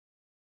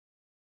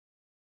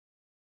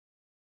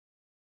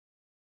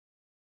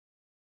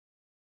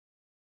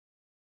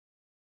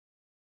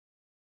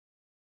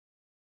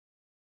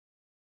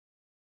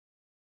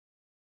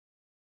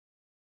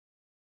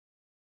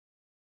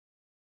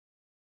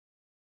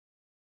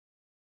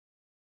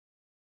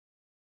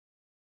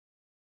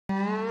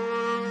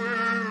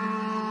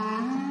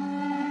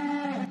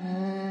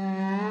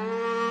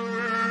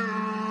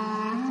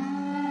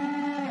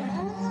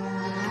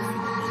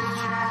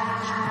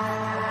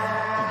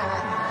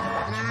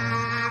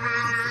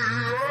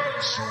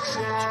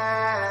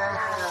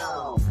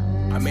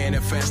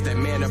Manifest that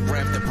man of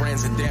breath, the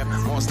brands of death.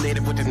 Moss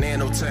native with the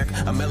nanotech,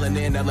 a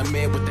melanin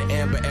element with the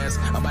amber S.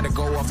 I'm about to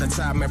go off the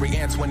top, Mary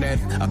Antoinette.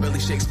 A Billy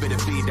Shakespeare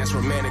defeat, that's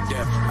romantic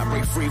depth. I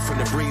break free from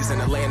the breeze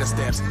and Atlanta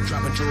steps.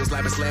 Dropping jewels,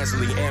 lapis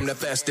lazuli,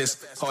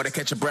 amnethestis. Hard to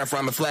catch a breath,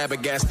 I'm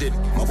flabbergasted.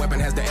 My weapon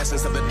has the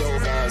essence of the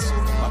Dogons.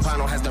 My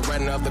pano has the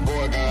retina of the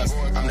Gorgons.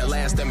 I'm the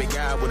last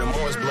demigod with a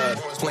Moor's blood.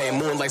 Playing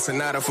Moonlight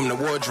Sonata from the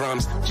war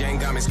drums. Jane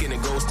got me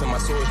skinning ghosts to my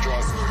source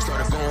drums.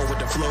 Started going with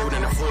the flow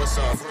and the force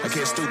song. I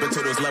can't stupid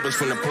to those levels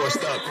from the poor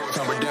stuff.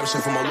 Found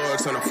redemption from my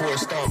lyrics on a four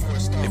stump.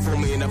 They put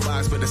me in the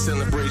box with a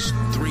ceiling breach.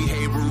 3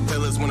 hay root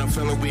pillars when I'm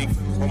feeling weak.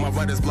 On my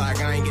writer's block,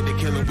 I ain't get the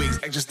killing weeks.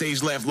 Extra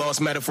stage left,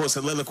 lost metaphor,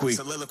 soliloquy.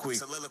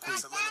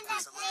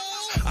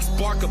 I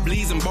spark a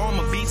bleeze and bomb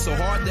a beat so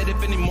hard that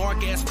if any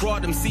mark ass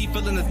fraud them see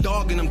feeling a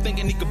dog and I'm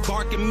thinking he could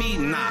bark at me.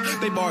 Nah,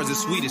 they bars as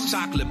sweet as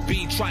chocolate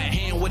bee. Try a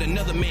hand with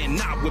another man,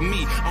 not with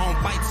me. I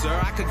don't bite, sir,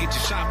 I could get you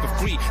shot for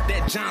free.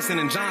 That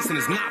Johnson & Johnson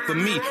is not for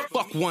me.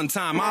 Fuck one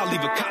time, I'll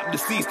leave a cop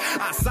deceased.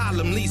 I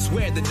solemnly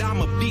swear that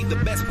I'ma be the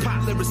best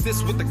pop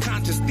lyricist with the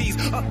conscious thieves.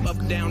 Up,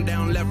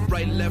 down,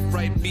 left,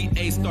 right, beat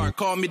A star.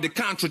 Call me the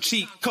Contra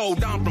cheat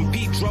code. I'm from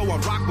Pedro, I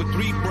rock with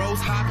 3 bros.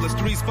 Hot plus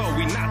 3's 4,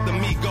 we not the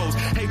Migos.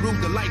 Hey, Rube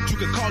the light, you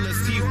could call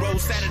us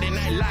heroes. Saturday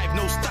Night Live,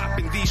 no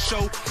stopping these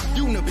show.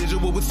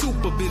 Univisual with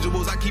super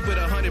visuals. I keep it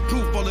 100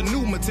 proof. All the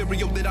new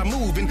material that I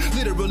move and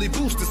literally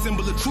boost the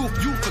symbol of truth.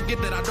 You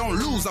forget that I don't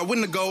lose, I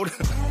win the gold.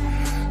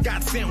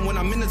 Got sent when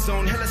I'm in the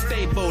zone, hella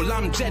stable.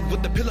 I'm jet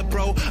with the pillar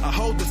pro. I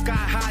hold the sky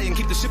high and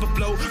keep the ship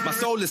afloat. My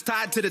soul is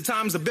tied to the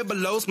times of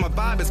Bibelos. My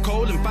vibe is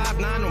cold and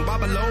 5'9" on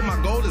Babalo.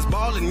 My goal is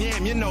ball and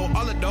yam, you know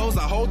all of those.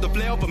 I hold the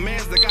flail for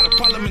mans that got a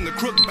problem in the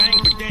crook. Bang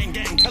for gang,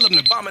 tell them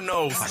to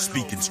dominoes. I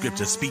speak in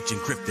scripture, speech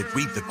encrypted.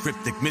 Read the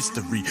cryptic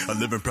mystery, a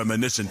living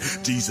premonition.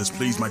 Jesus,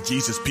 please, my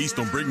Jesus, peace,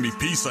 don't bring me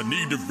peace. I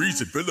need a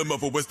reason. Rhythm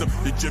of a wisdom,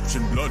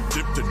 Egyptian blood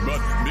dipped in mud.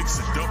 Mix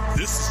it up,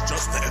 this is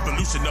just the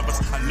evolution of us.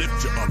 I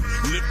lift you up,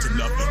 live to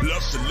love.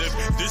 Love to live,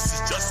 this is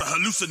just a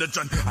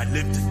hallucinogen. I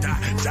live to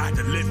die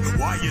to live.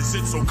 Why is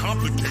it so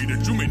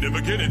complicated? You may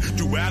never get it.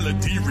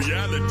 Duality,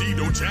 reality,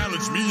 don't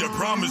challenge me. I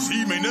promise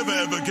he may never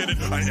ever get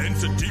it. I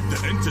enter deep the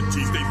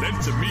entities, they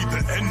lent to me the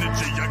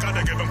energy. I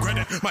gotta give them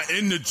credit. My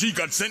energy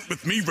got sent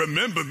with me.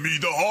 Remember me,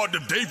 the heart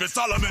of David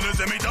Solomon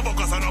is in me. Double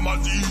cause I know my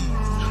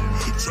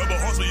deeds. Trouble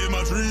haunts me in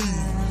my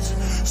dreams.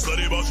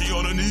 Study about she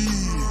on her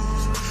knees.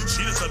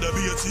 She decided to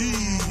be a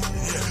team.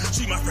 Yeah,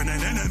 she my friend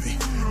and enemy.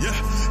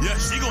 Yeah,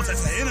 she gonna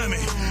test the enemy.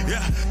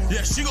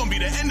 Yeah, she gonna be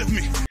the end of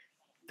me.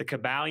 The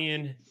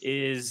Kabbalion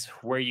is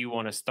where you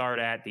want to start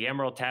at. The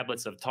Emerald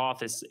Tablets of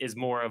Toth is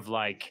more of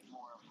like,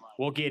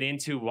 we'll get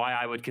into why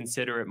I would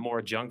consider it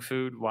more junk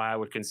food, why I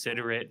would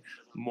consider it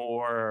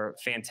more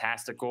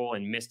fantastical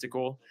and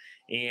mystical.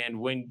 And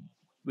when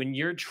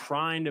you're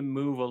trying to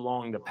move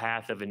along the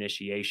path of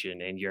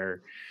initiation and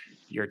you're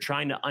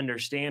trying to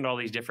understand all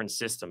these different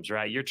systems,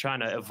 right? You're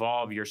trying to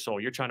evolve your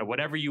soul. You're trying to,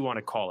 whatever you want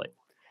to call it.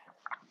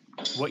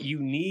 What you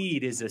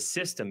need is a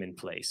system in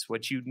place.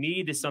 What you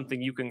need is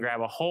something you can grab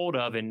a hold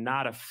of and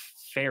not a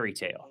fairy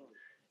tale.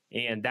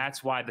 And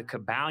that's why the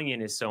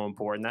Kabbalion is so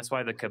important. That's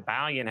why the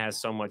Kabbalion has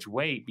so much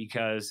weight,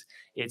 because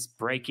it's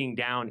breaking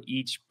down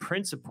each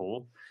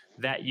principle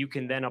that you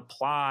can then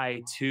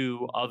apply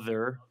to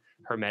other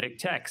Hermetic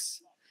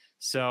texts.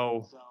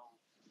 So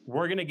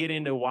we're going to get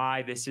into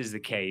why this is the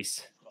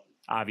case,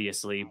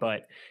 obviously,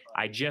 but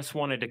I just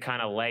wanted to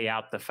kind of lay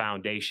out the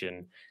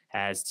foundation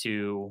as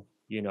to,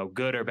 you know,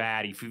 good or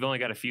bad. If you've only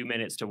got a few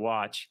minutes to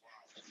watch,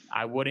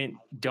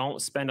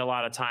 don't spend a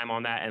lot of time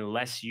on that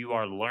unless you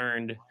are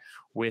learned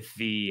with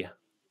the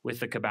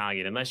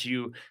Kabbalion, unless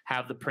you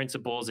have the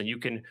principles and you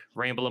can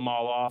ramble them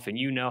all off and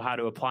you know how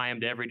to apply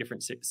them to every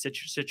different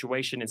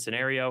situation and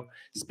scenario.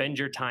 Spend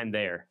your time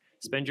there.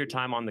 Spend your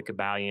time on the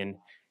Kabbalion,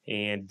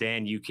 and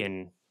then you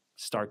can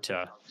start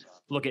to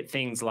look at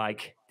things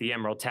like the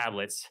Emerald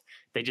Tablets.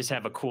 They just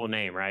have a cool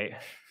name, right?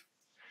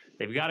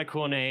 They've got a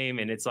cool name,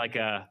 and it's like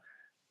a,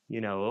 you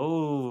know,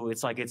 oh,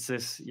 it's like it's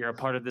this, you're a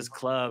part of this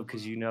club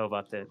because you know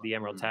about the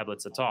Emerald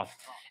Tablets of Toth.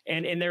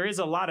 And there is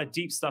a lot of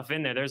deep stuff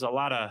in there. There's a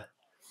lot of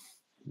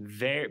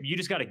you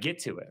just got to get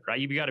to it, right?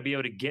 You got to be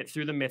able to get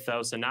through the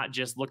mythos and not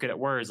just look at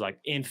words like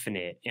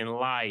infinite and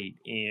light.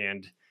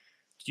 And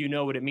do you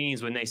know what it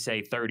means when they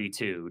say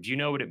 32? Do you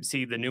know what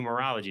see the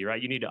numerology,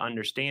 right? You need to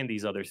understand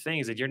these other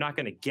things, and you're not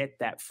going to get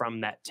that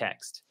from that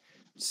text.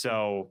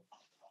 So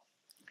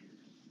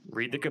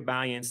read the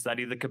Kabbalion,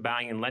 study the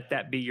Kabbalion, let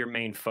that be your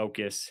main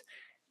focus,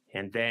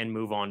 and then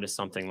move on to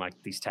something like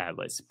these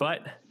tablets.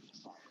 But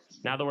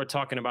now that we're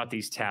talking about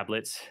these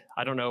tablets,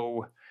 I don't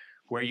know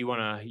where you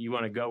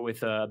wanna go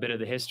with a bit of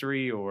the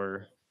history,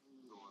 or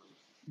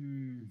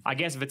I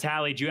guess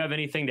Vitaly, do you have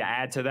anything to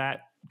add to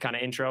that kind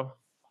of intro?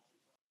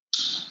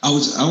 I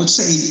would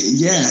say,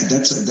 yeah,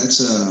 that's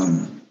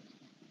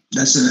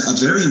That's a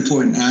very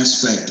important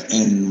aspect,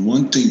 and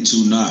one thing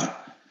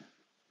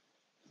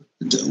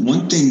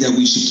that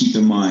we should keep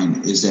in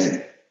mind is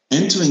that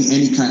entering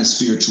any kind of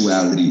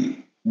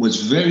spirituality,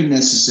 what's very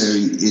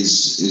necessary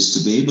is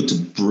to be able to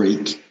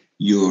break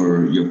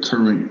your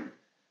current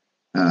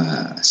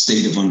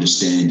state of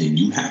understanding.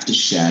 You have to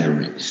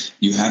shatter it.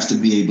 You have to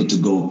be able to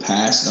go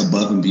past,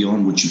 above, and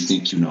beyond what you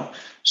think you know.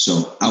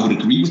 So I would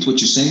agree with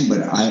what you're saying,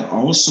 but I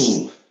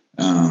also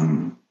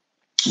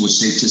would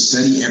say to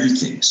study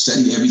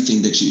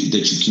everything that you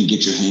can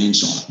get your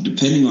hands on.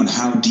 Depending on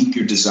how deep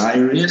your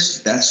desire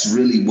is, that's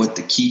really what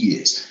the key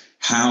is.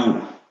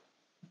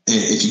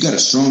 If you got a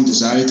strong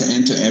desire to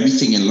enter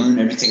everything and learn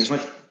everything, it's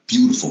like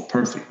beautiful,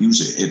 perfect.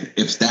 Use it.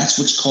 If that's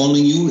what's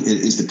calling you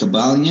is the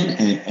Kabbalion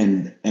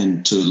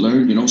and to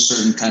learn,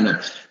 certain kind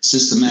of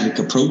systematic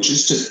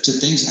approaches to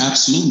things,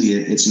 absolutely,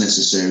 it's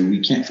necessary.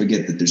 We can't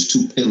forget that there's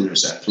two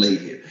pillars at play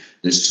here.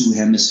 There's two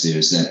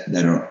hemispheres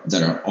that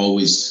are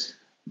always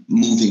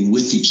moving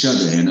with each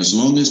other, and as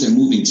long as they're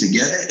moving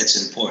together,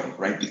 it's important,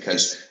 right?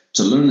 Because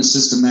to learn a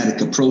systematic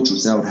approach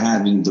without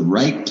having the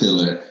right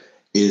pillar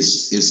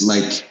is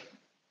like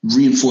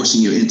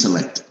reinforcing your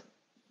intellect,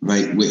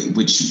 right?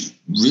 Which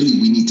really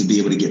we need to be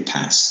able to get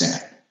past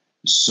that.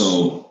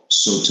 So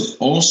to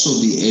also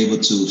be able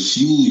to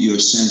fuel your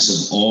sense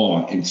of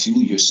awe and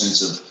fuel your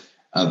sense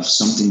of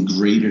something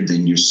greater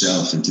than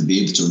yourself, and to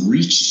be able to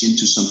reach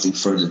into something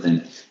further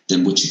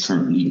than what you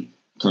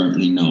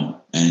currently know.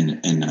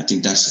 And I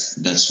think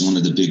that's one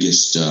of the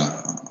biggest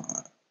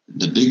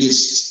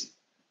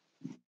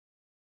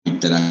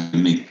that I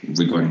make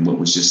regarding what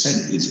was just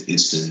said is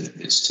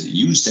to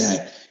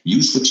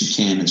use what you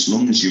can, as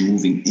long as you're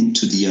moving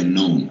into the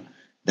unknown.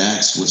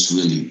 That's what's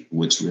really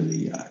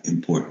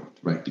important,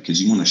 right?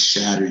 Because you want to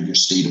shatter your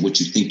state of what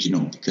you think you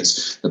know.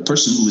 Because the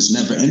person who has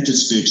never entered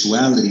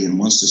spirituality and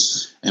wants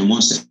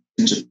to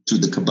enter through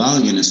the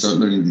Kabbalion and start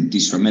learning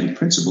these Hermetic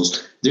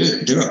principles,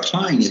 they're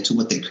applying it to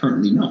what they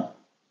currently know,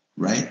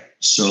 right?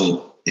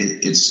 So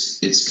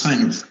it's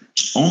kind of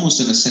almost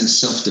in a sense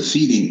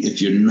self-defeating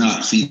if you're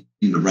not feeding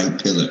the right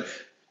pillar.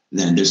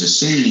 Then there's a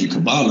saying in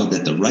Kabbalah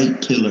that the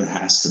right pillar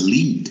has to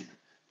lead.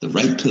 The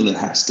right pillar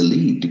has to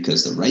lead,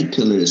 because the right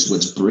pillar is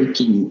what's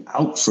breaking you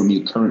out from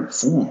your current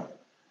form,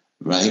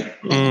 right?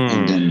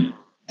 And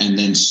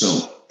then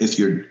so if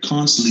you're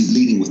constantly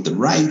leading with the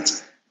right,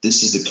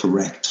 this is the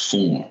correct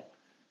form.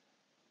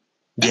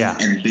 Yeah.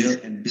 And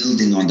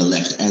building on the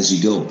left as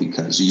you go,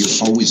 because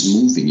you're always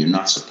moving. You're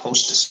not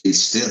supposed to stay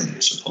still.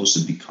 You're supposed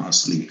to be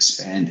constantly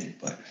expanding.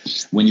 But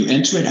when you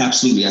enter it,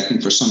 absolutely, I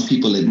think for some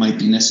people it might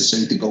be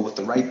necessary to go with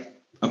the right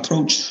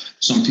approach.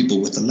 Some people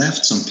with the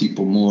left. Some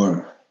people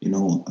more,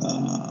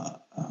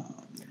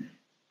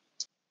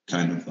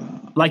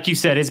 like you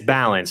said, it's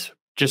balance.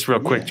 Just real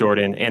quick,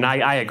 Jordan, and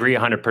I agree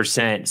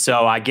 100%.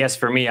 So I guess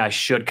for me, I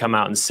should come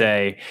out and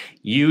say,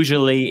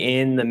 usually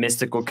in the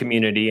mystical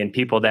community and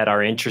people that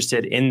are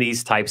interested in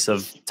these types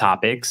of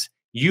topics,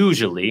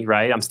 usually,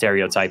 right, I'm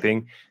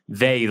stereotyping,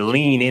 they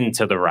lean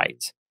into the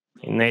right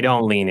and they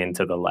don't lean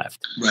into the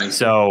left. Right.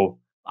 So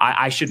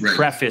I should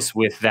preface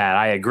with that.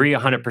 I agree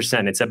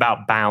 100%. It's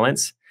about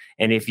balance.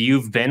 And if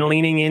you've been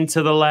leaning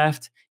into the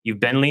left, you've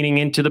been leaning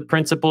into the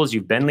principles,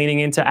 you've been leaning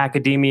into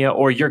academia,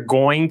 or you're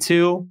going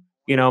to,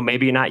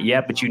 maybe not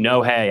yet, but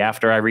hey,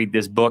 after I read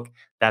this book,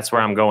 that's where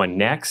I'm going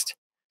next.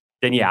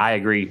 Then yeah, I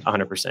agree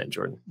 100%,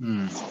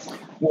 Jordan.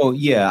 Well,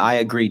 yeah, I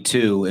agree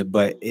too.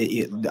 But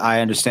I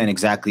understand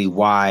exactly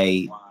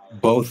why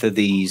both of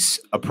these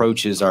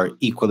approaches are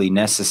equally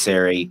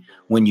necessary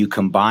when you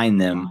combine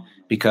them,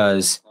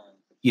 because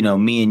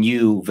me and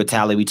you,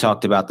 Vitaly, we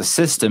talked about the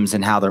systems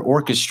and how they're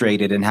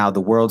orchestrated and how the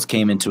worlds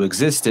came into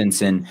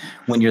existence. And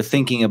when you're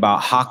thinking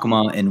about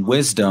Hakma and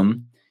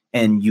wisdom,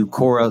 and you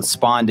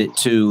correspond it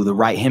to the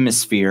right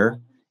hemisphere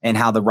and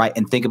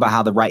think about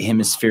how the right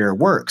hemisphere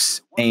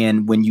works.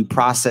 And when you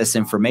process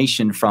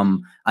information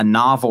from a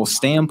novel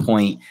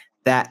standpoint,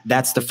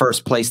 that's the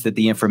first place that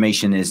the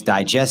information is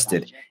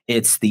digested.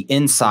 It's the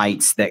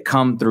insights that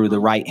come through the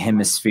right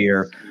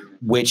hemisphere,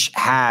 which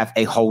have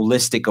a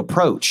holistic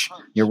approach.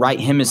 Your right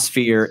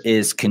hemisphere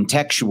is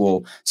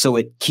contextual, so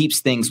it keeps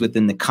things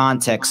within the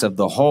context of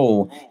the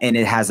whole, and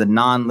it has a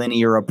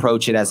nonlinear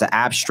approach. It has an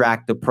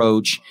abstract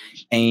approach,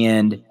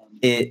 and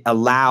it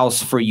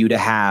allows for you to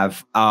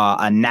have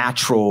a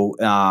natural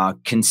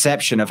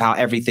conception of how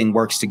everything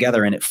works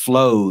together, and it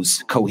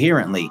flows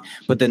coherently.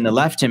 But then the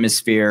left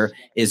hemisphere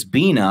is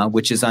Bina,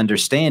 which is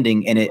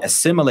understanding, and it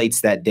assimilates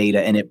that data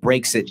and it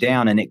breaks it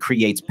down and it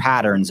creates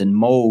patterns and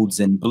molds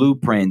and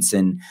blueprints,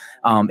 and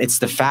it's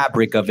the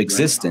fabric of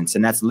existence.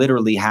 And that's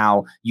literally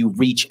how you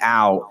reach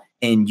out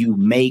and you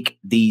make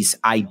these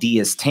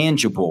ideas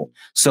tangible.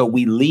 So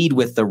we lead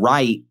with the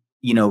right,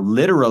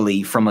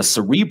 literally from a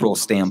cerebral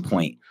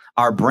standpoint.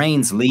 Our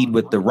brains lead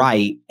with the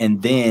right,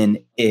 and then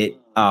it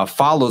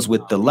follows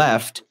with the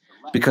left,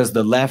 because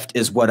the left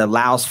is what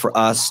allows for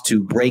us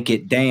to break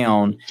it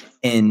down.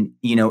 And,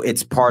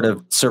 it's part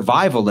of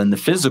survival in the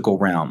physical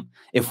realm.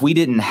 If we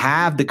didn't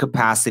have the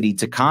capacity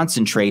to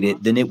concentrate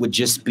it, then it would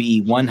just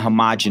be one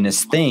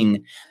homogeneous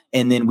thing.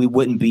 and then we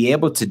wouldn't be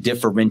able to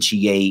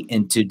differentiate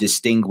and to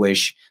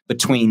distinguish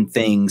between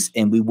things,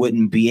 and we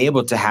wouldn't be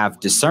able to have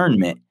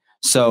discernment.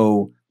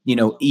 So, you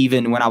know,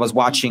 even when I was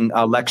watching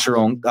a lecture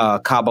on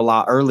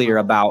Kabbalah earlier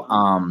about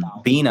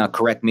Bina,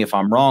 correct me if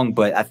I'm wrong,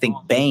 but I think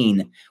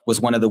Bane was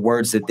one of the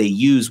words that they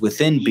use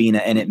within Bina,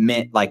 and it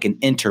meant like an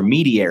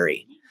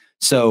intermediary.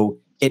 So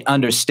it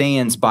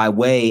understands by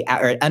way,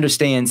 or it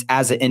understands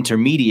as an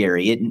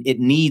intermediary. It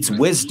needs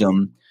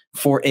wisdom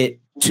for it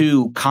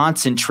to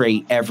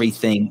concentrate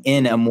everything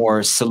in a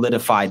more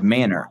solidified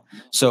manner.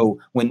 So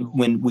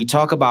when we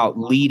talk about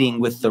leading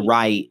with the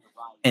right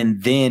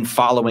and then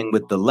following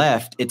with the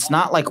left, it's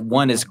not like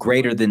one is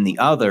greater than the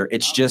other.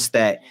 It's just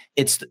that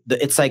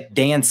it's like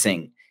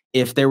dancing.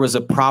 If there was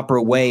a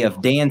proper way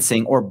of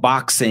dancing or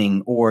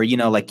boxing, or, you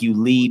know, like you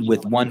lead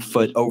with one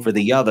foot over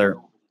the other.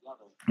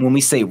 When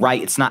we say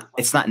right, it's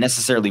not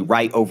necessarily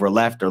right over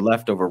left or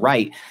left over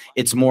right.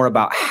 It's more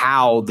about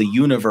how the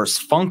universe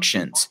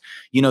functions.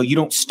 You know, you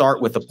don't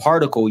start with a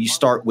particle, you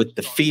start with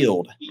the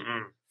field.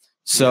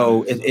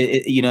 So,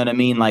 you know what I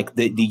mean? Like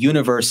the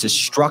universe is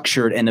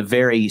structured in a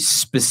very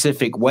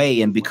specific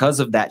way. And because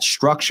of that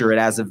structure, it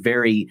has a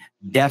very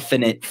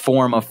definite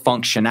form of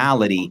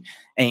functionality.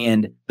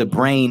 And the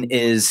brain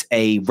is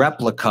a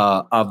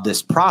replica of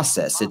this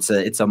process.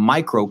 It's a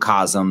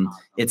microcosm.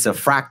 It's a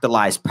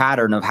fractalized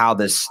pattern of how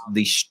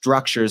these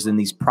structures and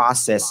these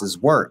processes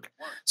work.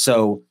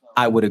 So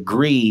I would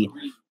agree.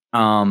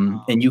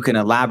 And you can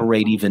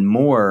elaborate even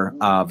more,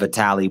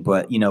 Vitaly,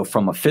 but, you know,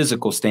 from a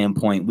physical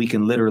standpoint, we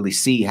can literally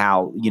see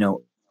how, you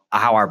know,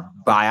 how our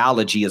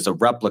biology is a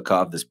replica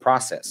of this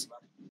process.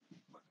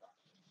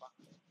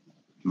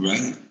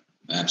 Right.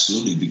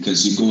 Absolutely.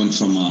 Because you're going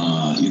from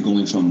a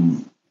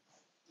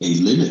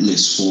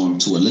limitless form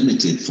to a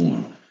limited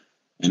form,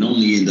 and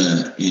only in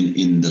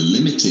the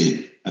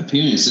limited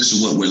appearance, this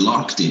is what we're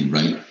locked in.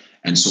 Right.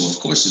 And so, of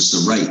course, it's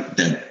the right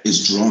that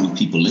is drawing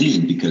people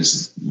in,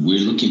 because we're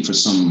looking for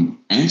some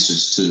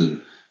answers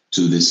to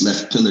this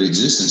left pillar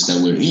existence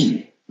that we're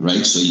in,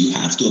 right? So you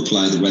have to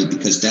apply the right,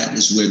 because that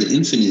is where the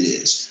infinite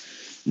is,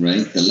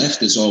 right? The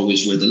left is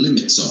always where the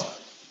limits are.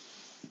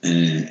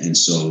 And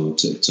so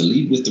to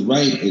lead with the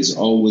right is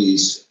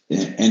always,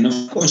 and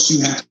of course, you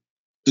have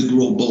to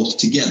grow both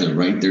together,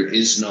 right? There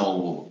is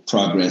no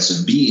progress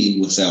of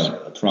being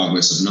without a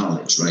progress of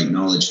knowledge, right?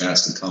 Knowledge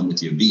has to come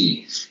with your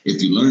being.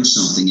 If you learn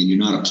something and you're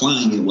not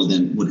applying it, well,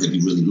 then what have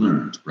you really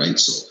learned, right?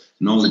 So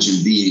knowledge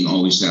and being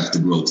always have to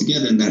grow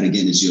together. And that,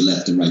 again, is your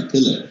left and right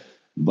pillar.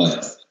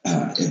 But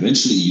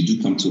eventually you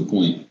do come to a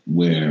point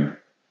where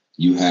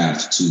you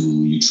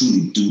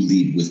truly do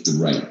lead with the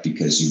right,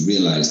 because you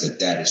realize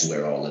that is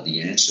where all of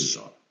the answers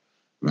are,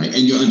 right?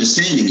 And you're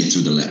understanding it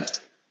through the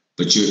left.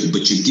 But you're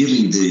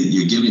giving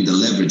the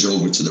leverage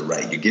over to the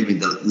right. You're giving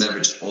the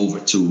leverage over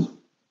to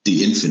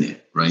the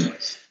infinite,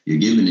 right? You're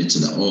giving it to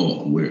the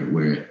all,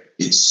 where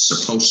it's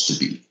supposed to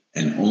be,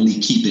 and only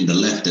keeping the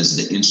left as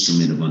the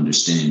instrument of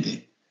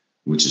understanding,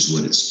 which is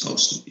what it's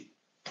supposed to be.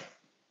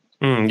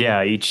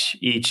 Yeah,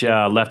 each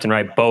left and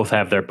right both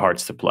have their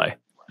parts to play.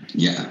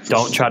 Yeah.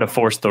 Don't try to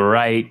force the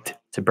right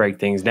to break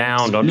things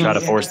down. Don't try to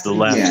force the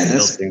left to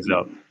build things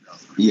up.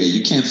 Yeah,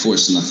 you can't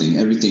force nothing.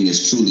 Everything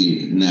is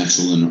truly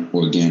natural and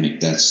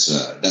organic.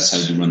 That's how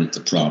you run into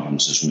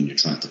problems, is when you're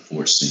trying to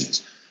force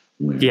things.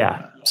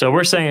 Yeah. So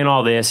we're saying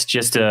all this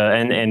just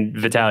and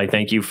Vitaly,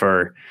 thank you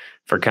for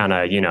kind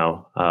of, you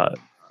know,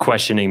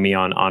 questioning me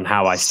on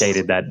how I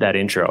stated that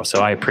intro.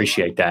 So I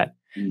appreciate that.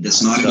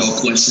 That's not at all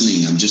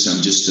questioning. I'm just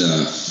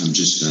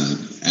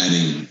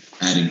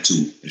adding to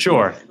it.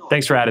 Sure.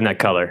 Thanks for adding that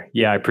color.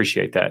 Yeah, I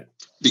appreciate that.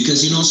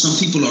 Because, you know, some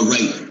people are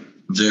right,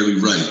 very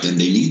right, and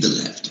they need the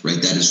left,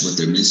 right? That is what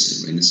they're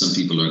missing, right? And some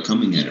people are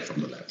coming at it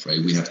from the left,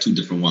 right? We have two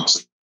different walks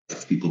of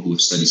life: people who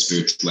have studied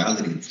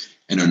spirituality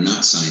and are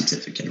not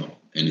scientific at all.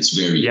 And it's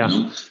very, you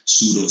know,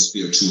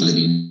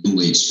 pseudo-spirituality,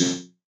 new age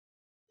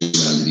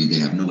spirituality. They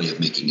have no way of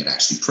making it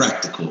actually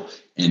practical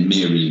and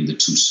marrying the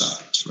two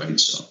sides, right?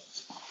 So.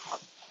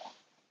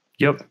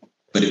 Yep.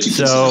 But if you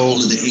consider all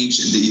of the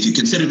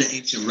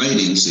ancient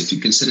writings,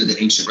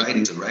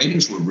 the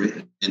writings were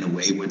written in a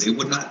way where they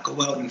would not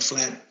go out and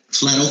flat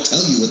out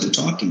tell you what they're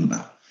talking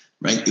about,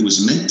 right? It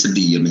was meant to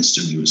be a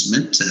mystery. It was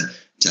meant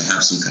to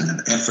have some kind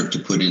of effort to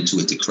put into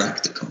it to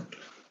crack the code.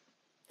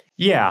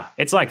 Yeah,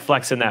 it's like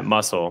flexing that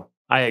muscle.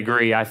 I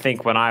agree. I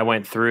think when I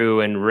went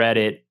through and read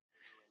it,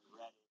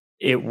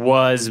 it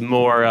was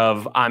more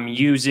of, I'm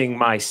using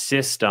my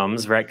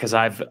systems, right? Because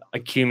I've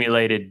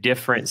accumulated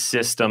different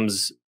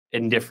systems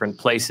in different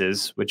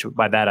places, which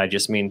by that I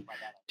just mean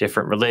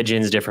different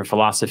religions, different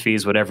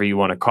philosophies, whatever you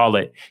want to call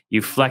it.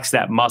 You flex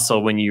that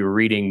muscle when you're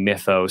reading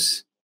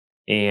Mythos.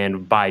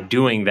 And by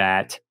doing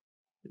that,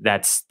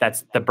 that's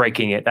the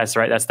breaking it. That's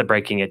right. That's the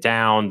breaking it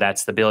down.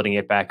 That's the building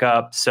it back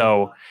up.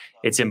 So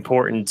it's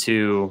important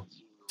to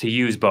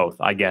use both,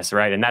 I guess.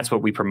 Right. And that's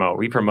what we promote.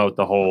 We promote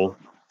the whole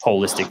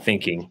holistic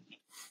thinking.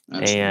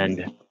 Absolutely.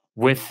 And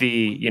with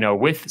the,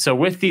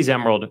 with these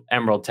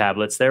emerald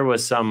tablets, there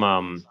was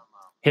some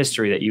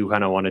history that you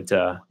kind of wanted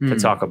to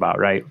talk about,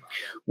 right?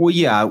 Well,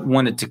 yeah, I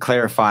wanted to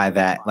clarify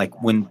that,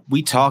 like, when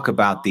we talk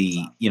about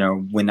the,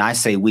 when I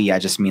say we, I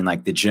just mean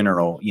like the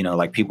general,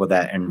 like people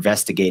that are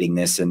investigating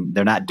this, and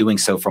they're not doing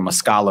so from a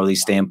scholarly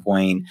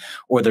standpoint,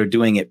 or they're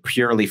doing it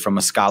purely from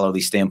a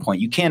scholarly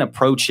standpoint. You can't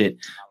approach it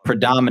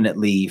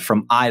predominantly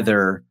from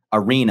either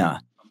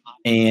arena.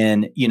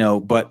 And,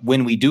 but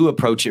when we do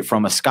approach it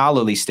from a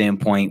scholarly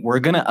standpoint, we're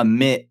going to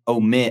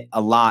omit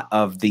a lot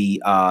of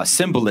the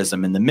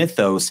symbolism and the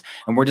mythos,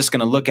 and we're just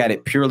going to look at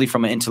it purely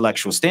from an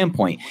intellectual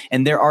standpoint.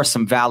 And there are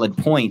some valid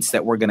points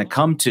that we're going to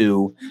come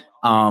to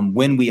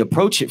when we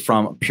approach it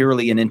from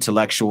purely an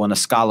intellectual and a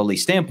scholarly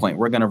standpoint.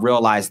 We're going to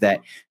realize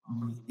that,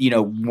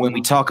 when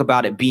we talk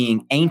about it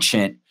being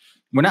ancient,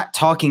 we're not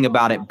talking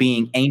about it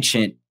being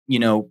ancient,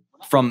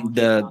 from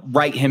the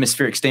right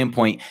hemispheric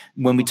standpoint.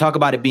 When we talk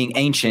about it being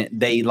ancient,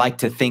 they like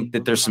to think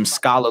that there's some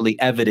scholarly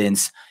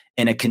evidence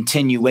and a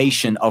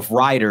continuation of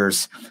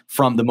writers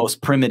from the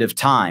most primitive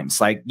times.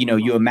 Like,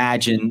 you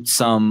imagine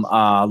some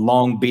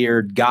long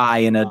beard guy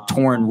in a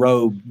torn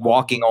robe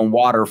walking on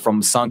water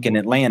from sunken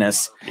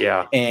Atlantis.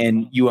 Yeah.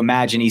 And you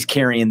imagine he's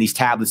carrying these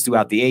tablets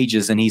throughout the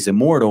ages, and he's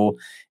immortal.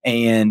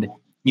 And,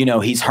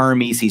 he's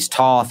Hermes, he's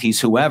Toth,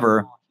 he's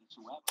whoever.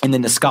 And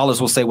then the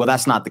scholars will say, well,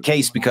 that's not the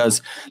case,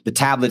 because the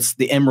tablets,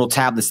 the emerald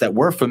tablets that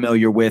we're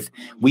familiar with,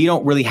 we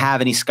don't really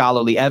have any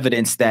scholarly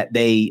evidence that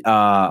they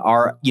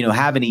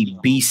have any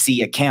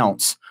BC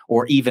accounts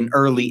or even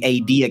early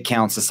AD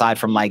accounts, aside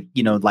from like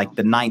the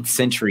 9th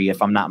century,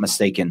 if I'm not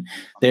mistaken.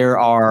 There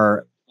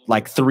are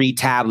like 3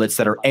 tablets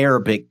that are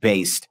Arabic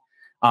based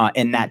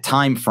in that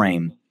time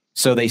frame.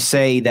 So they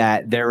say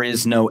that there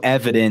is no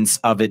evidence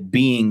of it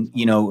being,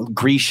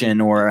 Grecian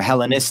or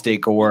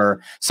Hellenistic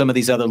or some of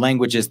these other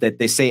languages that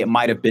they say it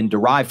might have been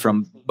derived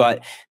from.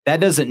 But that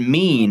doesn't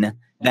mean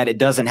that it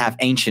doesn't have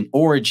ancient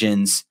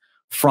origins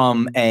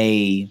from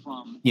a,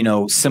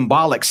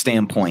 symbolic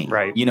standpoint,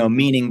 right?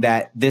 Meaning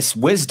that this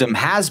wisdom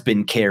has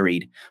been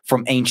carried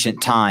from ancient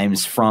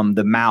times, from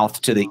the mouth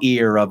to the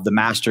ear of the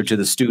master to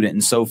the student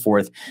and so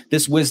forth.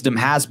 This wisdom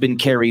has been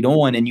carried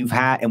on,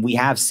 and we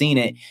have seen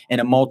it in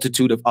a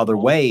multitude of other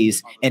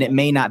ways. And it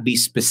may not be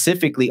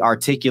specifically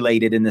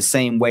articulated in the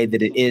same way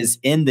that it is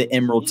in the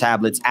emerald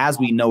tablets as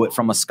we know it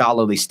from a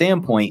scholarly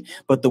standpoint,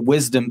 but the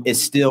wisdom is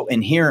still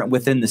inherent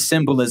within the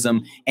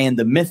symbolism and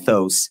the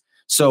mythos.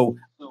 So,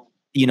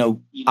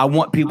 I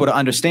want people to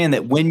understand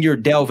that when you're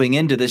delving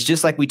into this,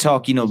 just like we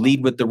talk,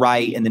 lead with the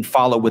right and then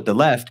follow with the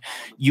left,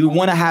 you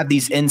want to have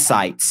these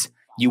insights.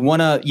 You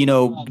want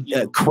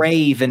to,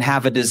 crave and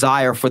have a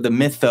desire for the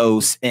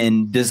mythos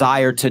and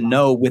desire to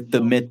know what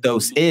the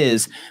mythos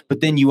is.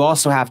 But then you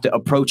also have to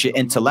approach it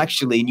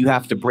intellectually, and you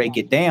have to break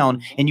it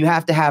down, and you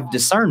have to have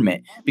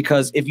discernment,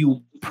 because if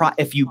you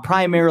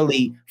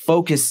primarily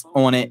focus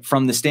on it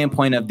from the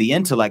standpoint of the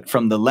intellect,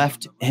 from the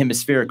left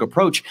hemispheric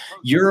approach,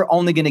 you're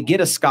only going to get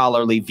a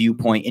scholarly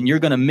viewpoint, and you're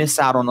going to miss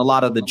out on a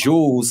lot of the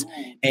jewels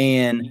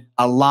and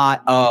a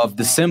lot of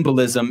the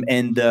symbolism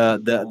and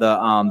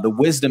the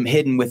wisdom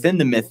hidden within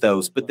the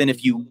mythos. But then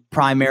if you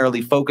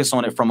primarily focus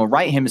on it from a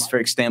right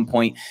hemispheric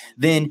standpoint,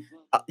 then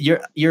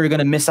you're going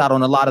to miss out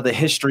on a lot of the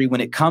history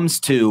when it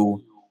comes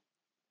to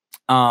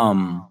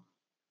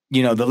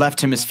the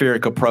left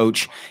hemispheric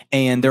approach.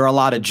 And there are a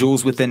lot of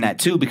jewels within that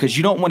too, because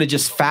you don't want to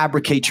just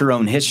fabricate your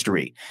own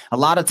history. A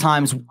lot of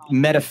times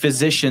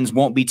metaphysicians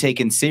won't be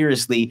taken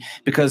seriously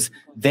because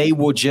they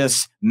will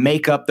just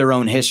make up their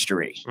own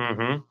history.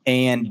 Mm-hmm.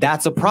 And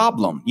that's a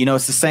problem.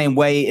 It's the same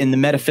way in the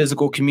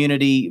metaphysical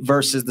community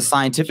versus the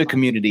scientific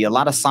community. A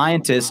lot of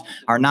scientists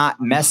are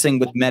not messing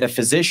with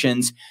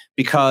metaphysicians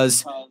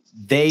because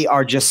they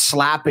are just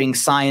slapping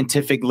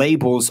scientific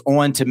labels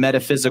onto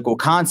metaphysical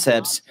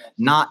concepts,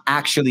 not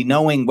actually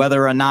knowing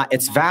whether or not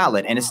it's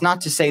valid. And it's not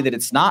to say that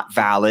it's not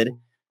valid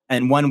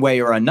in one way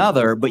or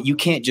another, but you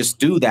can't just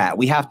do that.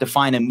 We have to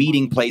find a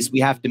meeting place. We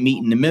have to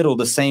meet in the middle,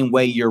 the same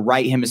way your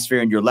right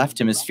hemisphere and your left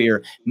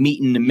hemisphere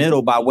meet in the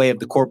middle by way of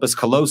the corpus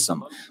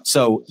callosum.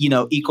 So,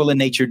 equal in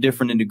nature,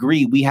 different in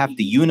degree. We have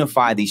to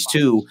unify these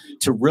two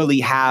to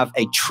really have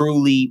a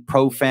truly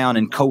profound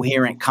and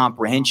coherent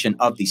comprehension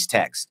of these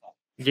texts.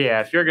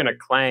 Yeah, if you're going to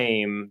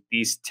claim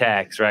these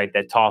texts, right,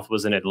 that Toth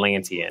was an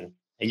Atlantean,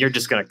 and you're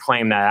just going to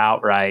claim that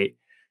outright,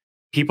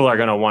 people are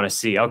going to want to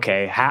see,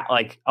 okay,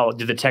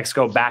 did the text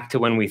go back to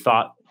when we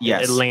thought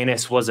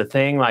Atlantis was a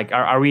thing? Like,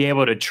 are we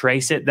able to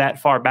trace it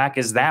that far back?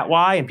 Is that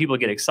why? And people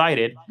get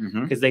excited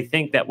because they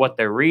think that what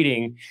they're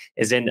reading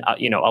is in,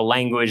 a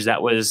language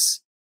that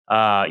was,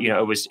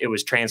 it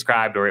was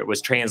transcribed or it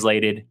was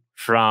translated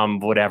from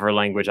whatever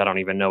language. I don't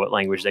even know what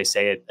language they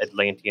say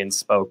Atlanteans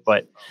spoke,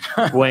 but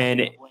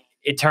when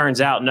it turns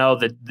out, no,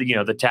 that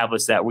the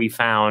tablets that we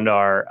found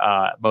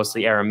are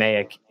mostly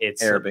Aramaic.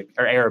 It's Arabic.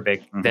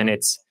 Mm-hmm. Then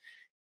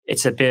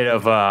it's a bit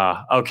of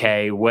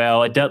okay.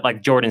 Well, it does,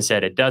 like Jordan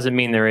said, it doesn't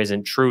mean there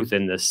isn't truth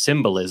in the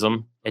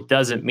symbolism. It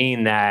doesn't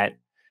mean that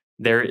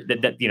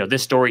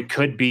this story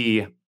could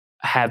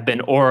have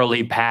been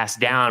orally passed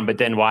down. But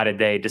then why did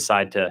they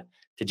decide to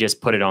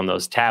just put it on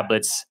those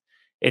tablets?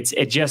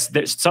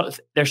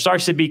 There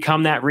starts to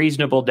become that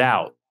reasonable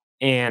doubt.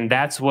 And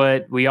that's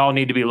what we all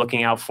need to be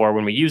looking out for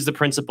when we use the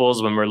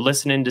principles, when we're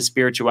listening to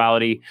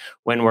spirituality,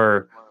 when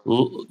we're,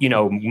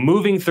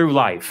 moving through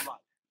life.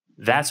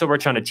 That's what we're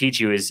trying to teach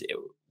you is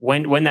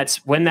when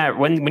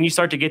you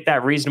start to get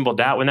that reasonable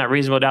doubt, when that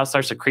reasonable doubt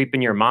starts to creep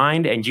in your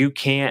mind and you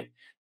can't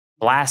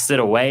blast it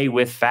away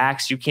with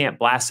facts, you can't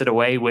blast it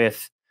away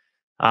with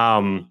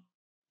the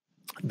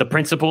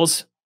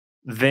principles,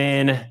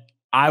 then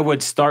I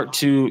would start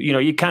to,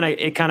 it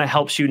kind of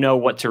helps you know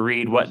what to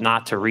read, what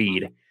not to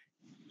read.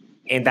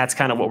 And that's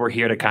kind of what we're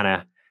here to kind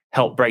of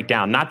help break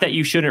down. Not that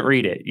you shouldn't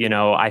read it.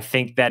 I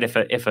think that if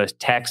a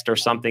text or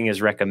something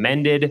is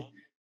recommended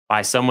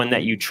by someone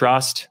that you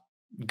trust,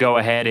 go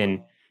ahead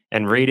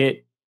and read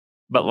it.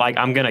 But like,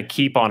 I'm going to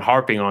keep on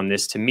harping on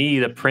this. To me,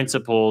 the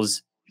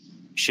principles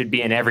should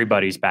be in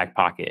everybody's back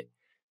pocket.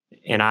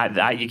 And I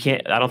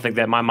don't think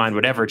that my mind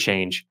would ever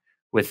change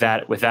with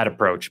that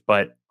approach.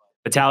 But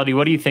Vitality,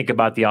 what do you think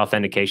about the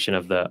authentication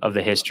of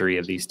the history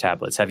of these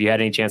tablets? Have you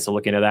had any chance to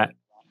look into that?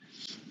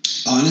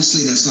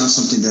 Honestly, that's not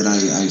something that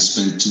I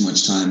spent too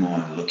much time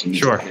on looking into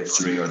Sure. the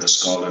history or the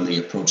scholarly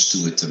approach to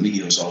it. To me,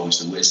 it was always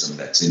the wisdom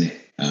that's in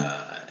it.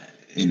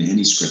 In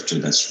any scripture,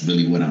 that's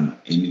really what I'm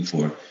aiming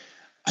for.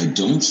 I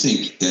don't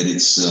think that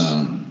it's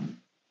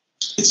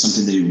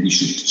something that we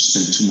should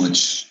spend too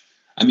much.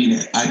 I mean,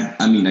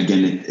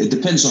 again, it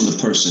depends on the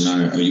person.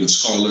 Are you a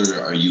scholar?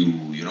 Are you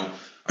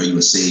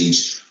a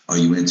sage? Are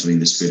you entering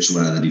the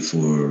spirituality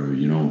for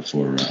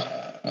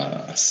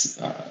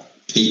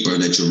paper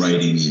that you're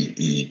writing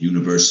in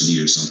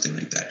university or something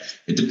like that?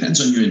 It depends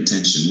on your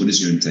intention. What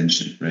is your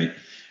intention, right?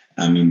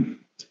 I mean,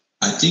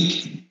 I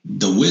think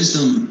the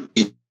wisdom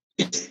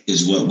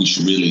is what we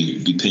should really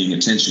be paying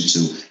attention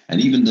to. And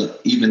even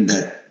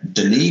that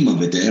the name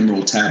of it, the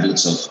Emerald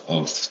Tablets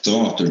of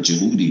Thoth or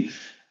Jehudi,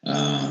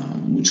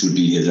 which would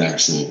be his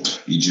actual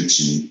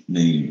Egyptian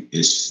name,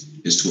 is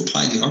to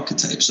apply the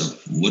archetypes of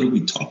what are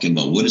we talking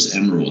about? What is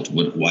emerald?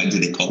 Why do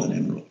they call it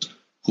emerald?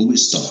 Who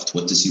is Thoth?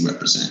 What does he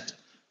represent?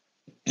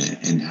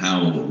 And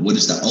what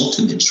is the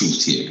ultimate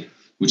truth here,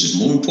 which is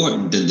more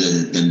important than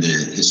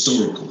the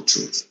historical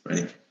truth,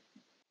 right?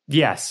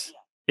 Yes.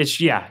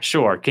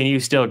 Sure. Can you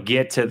still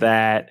get to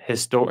that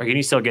can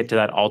you still get to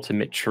that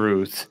ultimate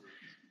truth?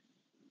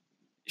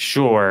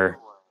 Sure.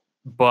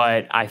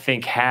 But I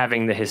think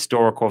having the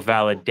historical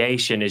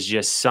validation is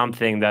just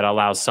something that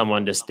allows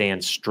someone to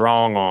stand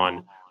strong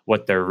on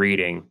what they're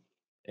reading.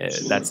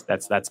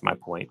 That's my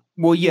point.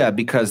 Well, yeah,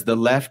 because the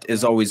left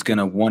is always going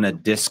to want to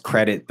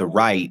discredit the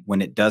right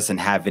when it doesn't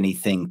have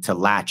anything to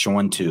latch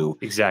onto.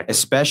 Exactly.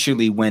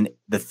 Especially when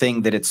the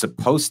thing that it's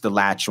supposed to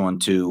latch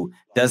onto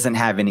doesn't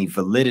have any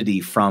validity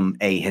from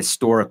a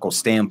historical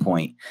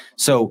standpoint.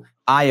 So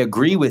I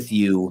agree with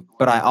you,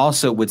 but I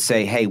also would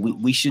say, hey,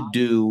 we should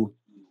do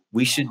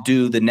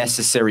the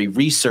necessary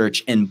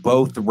research in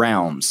both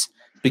realms,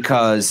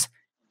 because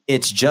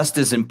it's just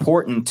as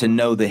important to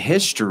know the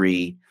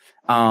history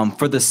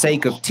for the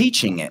sake of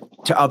teaching it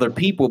to other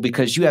people,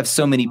 because you have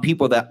so many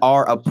people that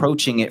are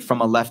approaching it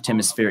from a left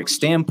hemispheric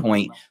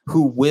standpoint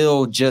who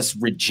will just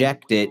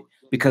reject it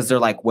because they're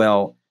like,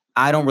 well,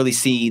 I don't really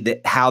see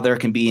how there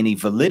can be any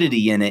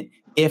validity in it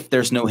if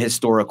there's no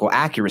historical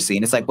accuracy.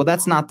 And it's like, well,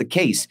 that's not the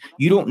case.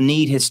 You don't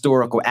need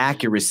historical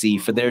accuracy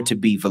for there to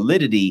be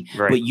validity,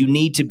 right, but you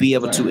need to be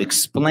able to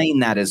explain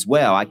that as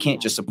well. I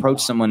can't just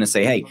approach someone and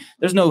say, hey,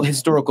 there's no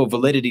historical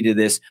validity to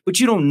this, but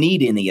you don't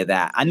need any of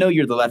that. I know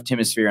you're the left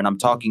hemisphere and I'm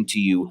talking to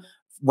you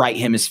right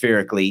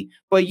hemispherically,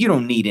 but you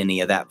don't need any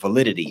of that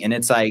validity. And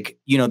it's like,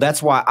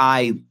 that's why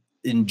I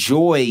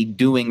enjoy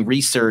doing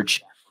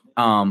research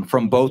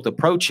from both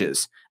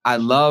approaches. I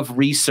love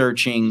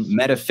researching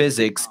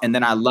metaphysics, and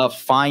then I love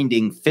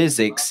finding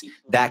physics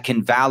that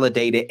can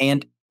validate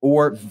it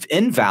or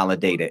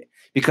invalidate it.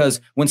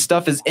 Because when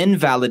stuff is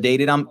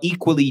invalidated, I'm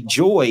equally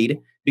joyed,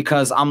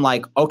 because I'm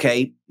like,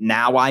 okay,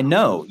 now I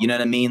know, you know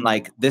what I mean?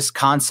 Like, this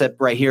concept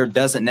right here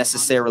doesn't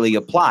necessarily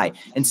apply.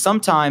 And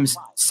sometimes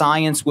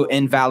science will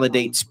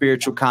invalidate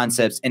spiritual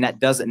concepts, and that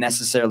doesn't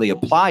necessarily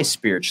apply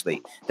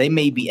spiritually. They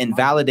may be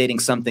invalidating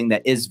something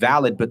that is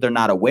valid, but they're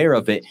not aware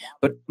of it.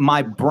 But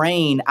my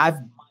brain,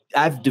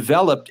 I've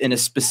developed in a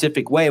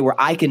specific way where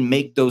I can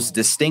make those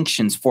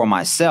distinctions for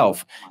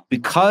myself,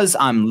 because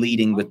I'm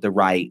leading with the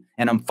right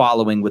and I'm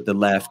following with the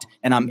left,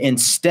 and I'm in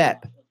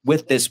step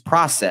with this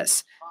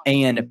process.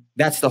 And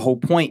that's the whole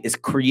point, is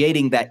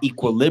creating that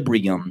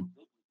equilibrium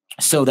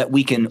so that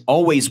we can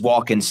always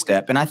walk in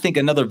step. And I think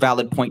another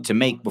valid point to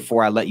make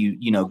before I let you,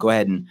 go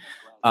ahead and,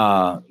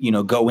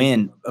 go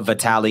in,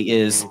 Vitali,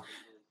 is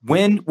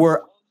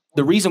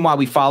the reason why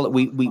we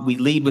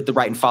lead with the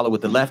right and follow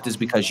with the left is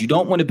because you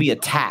don't want to be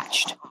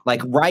attached.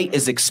 Like, right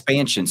is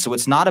expansion. So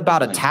it's not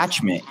about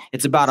attachment.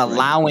 It's about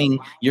allowing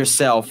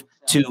yourself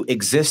to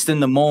exist in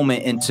the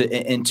moment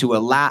and to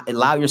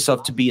allow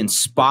yourself to be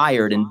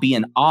inspired and be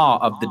in awe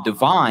of the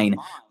divine.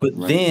 But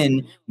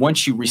then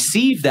once you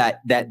receive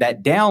that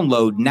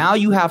download, now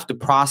you have to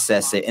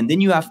process it. And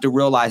then you have to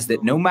realize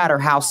that no matter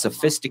how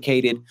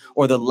sophisticated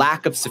or the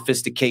lack of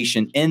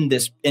sophistication in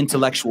this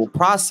intellectual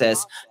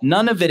process,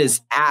 none of it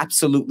is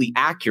absolutely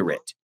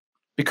accurate.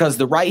 because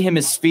the right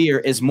hemisphere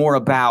is more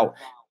about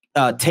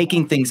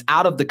taking things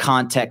out of the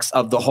context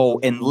of the whole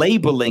and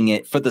labeling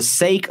it for the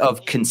sake of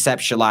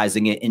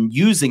conceptualizing it and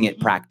using it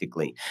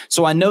practically.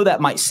 So I know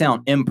that might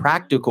sound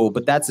impractical,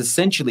 but that's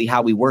essentially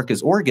how we work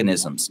as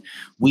organisms.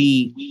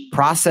 We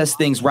process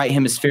things right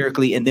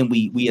hemispherically, and then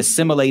we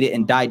assimilate it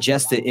and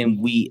digest it, and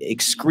we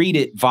excrete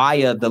it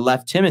via the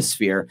left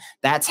hemisphere.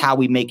 That's how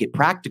we make it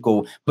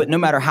practical. But no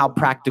matter how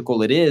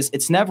practical it is,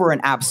 it's never an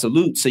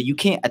absolute. So you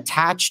can't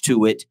attach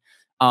to it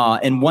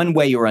in one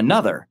way or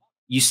another.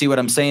 You see what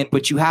I'm saying?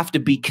 But you have to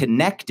be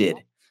connected.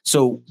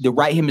 So the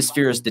right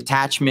hemisphere is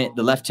detachment.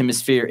 The left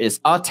hemisphere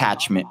is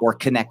attachment or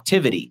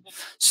connectivity.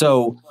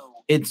 So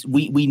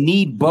we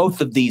need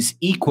both of these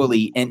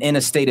equally and in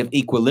a state of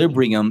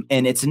equilibrium.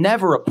 And it's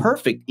never a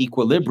perfect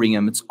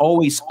equilibrium. It's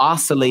always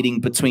oscillating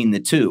between the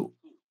two.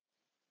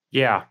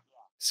 Yeah.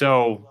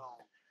 So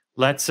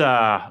let's,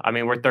 I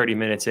mean, we're 30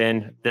 minutes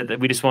in.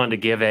 We just wanted to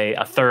give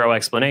a thorough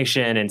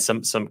explanation and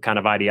some kind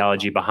of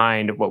ideology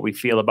behind what we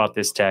feel about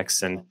this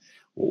text and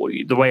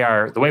the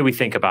way we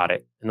think about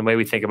it and the way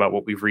we think about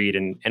what we read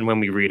and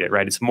when we read it,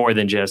 right? It's more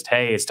than just,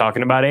 hey, it's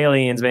talking about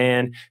aliens,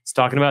 man. It's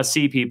talking about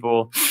sea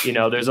people. You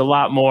know, there's a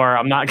lot more.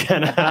 I'm not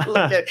gonna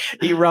Look at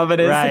he rubbing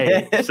his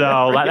head.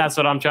 So that's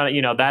what I'm trying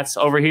to, that's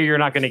over here. You're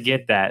not going to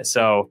get that.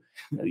 So,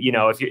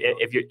 if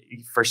you're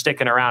for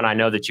sticking around, I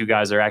know that you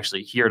guys are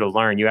actually here to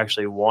learn. You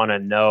actually want to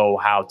know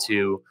how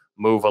to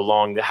move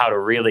along, how to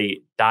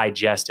really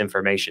digest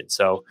information.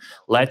 So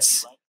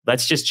let's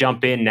just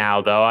jump in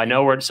now, though. I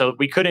know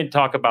we couldn't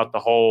talk about the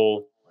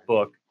whole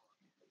book.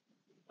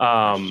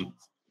 That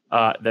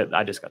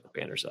I just got the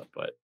banners up,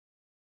 but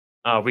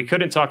we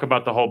couldn't talk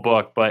about the whole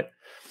book. But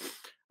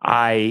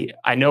I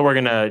know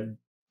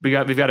we've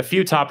got a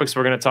few topics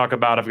we're gonna talk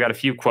about. I've got a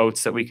few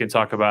quotes that we can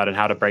talk about and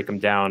how to break them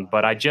down.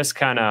 But I just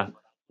kind of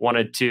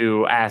wanted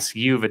to ask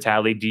you,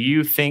 Vitaly, do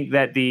you think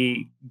that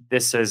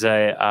this is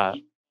the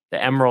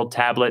Emerald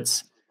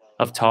Tablets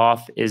of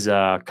Toth is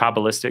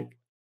Kabbalistic?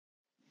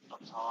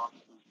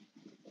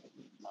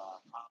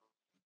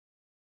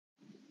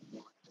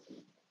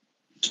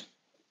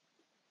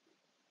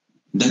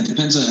 That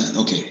depends on,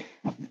 okay.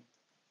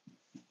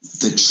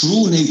 The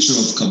true nature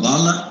of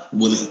Kabbalah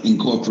will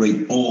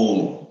incorporate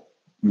all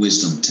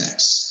wisdom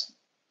texts.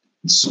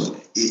 So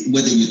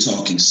whether you're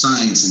talking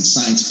science and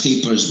science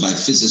papers by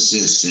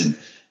physicists and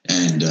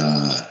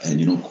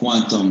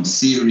quantum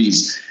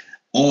theories,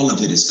 all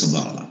of it is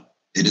Kabbalah.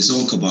 It is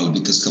all Kabbalah,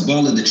 because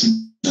Kabbalah, the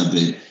truth of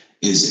it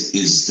is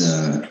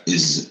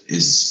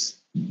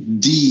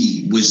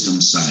the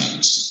wisdom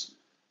science.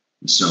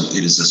 So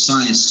it is a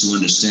science to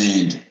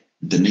understand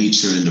the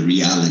nature and the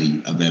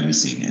reality of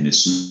everything, and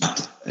it's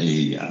not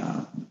a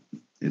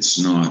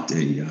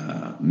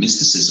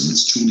mysticism.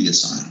 It's truly a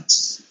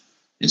science.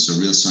 It's a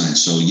real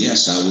science. So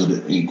yes, I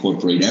would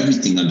incorporate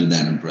everything under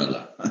that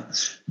umbrella,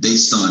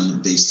 based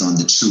on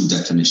the true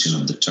definition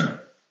of the term.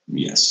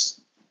 Yes.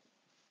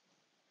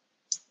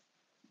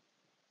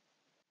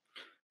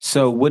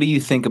 So what do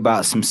you think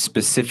about some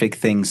specific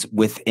things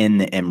within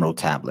the Emerald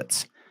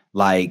Tablets?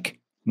 Like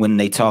when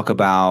they talk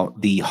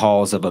about the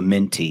halls of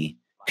Amenti,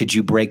 could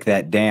you break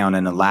that down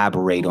and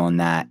elaborate on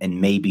that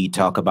and maybe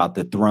talk about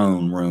the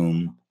throne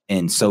room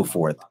and so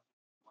forth?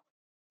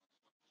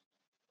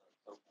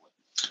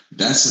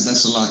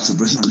 That's a lot to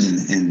bring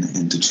in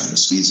and to try to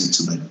squeeze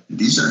into, but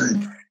these are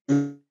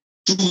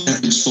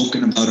have been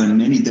spoken about in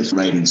many different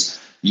writings.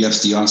 You have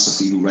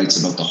Theosophy, who writes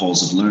about the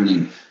halls of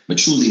learning, but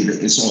truly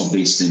it's all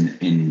based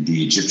in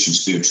the Egyptian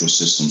spiritual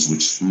systems,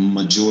 which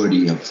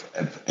majority of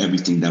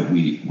everything that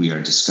we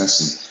are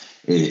discussing,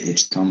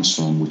 it comes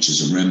from, which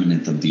is a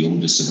remnant of the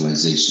older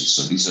civilization.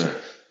 So these are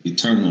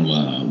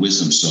eternal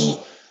wisdom.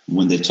 So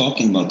when they're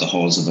talking about the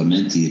halls of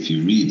Amenti, if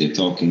you read, they're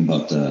talking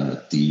about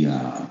the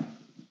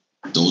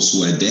those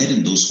who are dead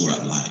and those who are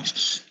alive.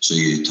 So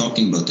you're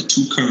talking about the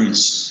two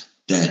currents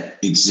that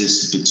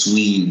exist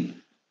between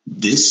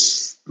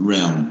this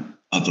realm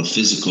of a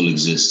physical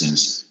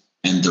existence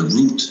and the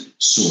root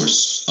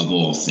source of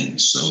all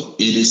things. So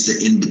it is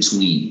the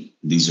in-between.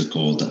 These are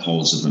called the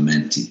halls of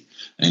Amenti.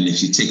 And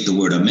if you take the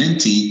word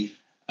Amenti,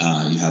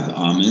 you have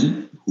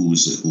Amen, who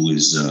is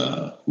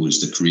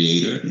the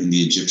creator in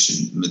the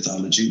Egyptian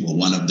mythology. Well,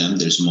 one of them.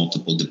 There's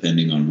multiple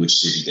depending on which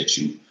city that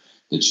you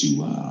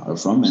are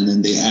from. And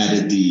then they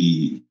added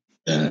the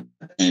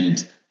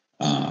end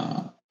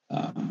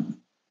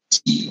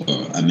T,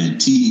 or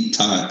Amenti,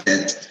 Toth.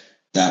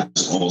 That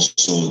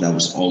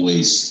was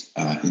always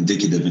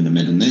indicative in the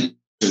Middle Nature,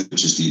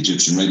 which is the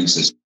Egyptian writing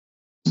system,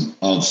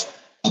 of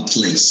a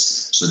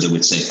place. So they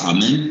would say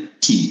Amen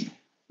T,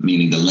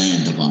 meaning the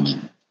land of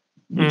Amen,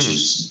 which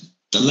is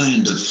the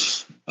land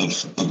of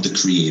the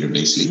creator,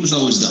 basically. It was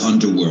always the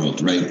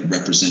underworld, right?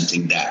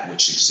 Representing that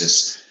which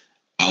exists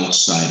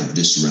outside of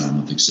this realm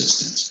of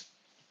existence.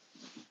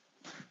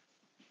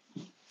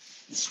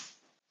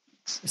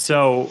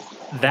 So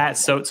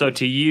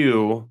to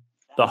you,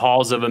 the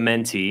halls of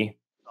Amenti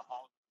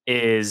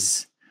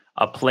is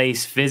a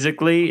place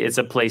physically, it's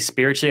a place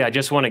spiritually. I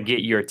just want to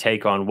get your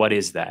take on what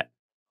is that?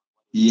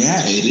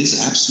 Yeah, it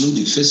is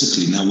absolutely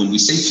physically. Now, when we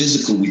say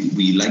physical,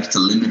 we like to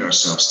limit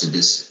ourselves to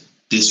this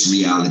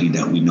reality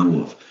that we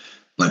know of.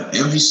 But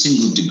every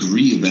single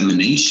degree of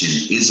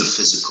emanation is a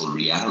physical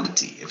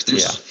reality. If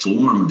there's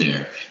form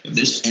there, if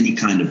there's any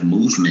kind of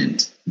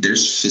movement,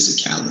 there's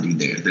physicality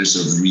there.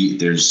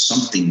 There's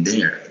something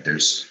there.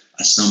 There's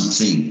a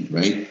something,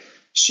 right?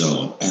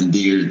 So, and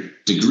there are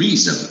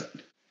degrees of it.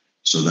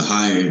 So the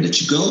higher that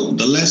you go,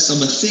 the less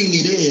of a thing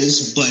it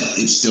is, but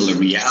it's still a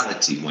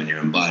reality when you're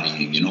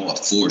embodying, a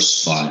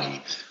force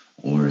body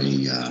or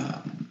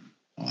a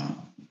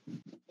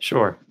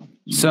sure.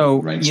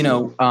 So, right?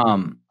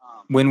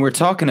 When we're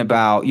talking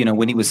about,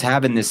 when he was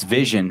having this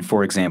vision,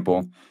 for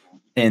example,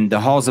 in the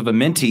halls of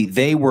Amenti,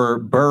 they were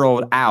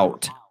burrowed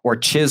out or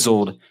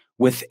chiseled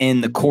within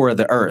the core of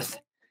the earth.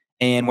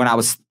 And when I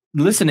was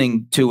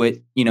listening to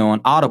it, on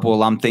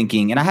Audible, I'm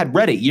thinking, and I had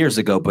read it years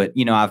ago, but,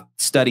 I've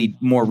studied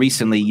more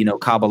recently,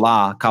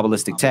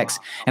 Kabbalistic texts,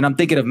 and I'm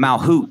thinking of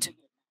Malhut,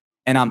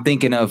 and I'm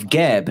thinking of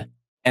Geb,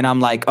 and I'm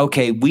like,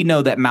 okay, we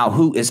know that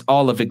Malhut is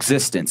all of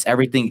existence.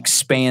 Everything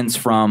expands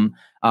from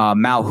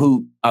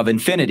Malhut of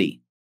infinity.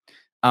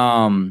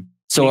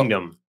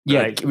 Kingdom,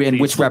 right?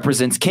 Which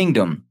represents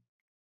kingdom.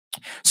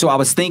 So I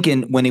was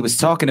thinking when he was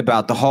talking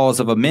about the halls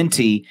of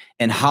Amenti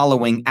and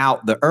hollowing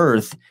out the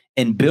earth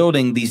and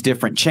building these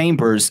different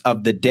chambers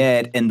of the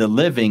dead and the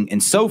living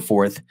and so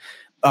forth,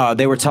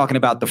 they were talking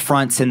about the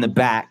fronts and the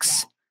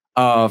backs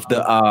of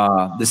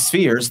the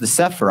spheres, the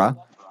sephira,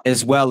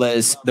 as well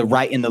as the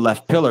right and the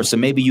left pillar. So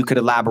maybe you could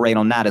elaborate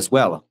on that as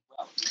well.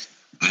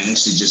 I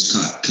actually just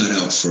cut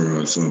out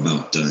for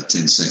about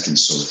 10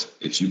 seconds. So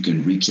if you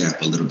can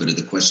recap a little bit of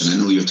the question. I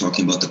know you're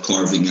talking about the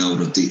carving out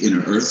of the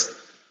inner earth.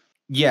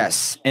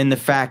 Yes. And the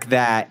fact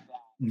that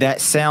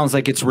sounds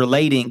like it's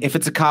relating, if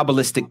it's a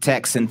Kabbalistic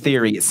text in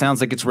theory, it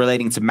sounds like it's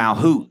relating to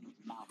Malhut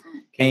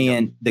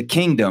and the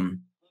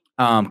kingdom,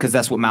 because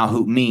that's what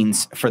Malhut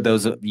means for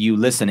those of you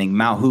listening.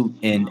 Malhut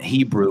in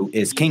Hebrew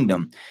is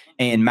kingdom,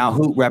 and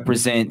Malhut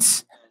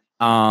represents,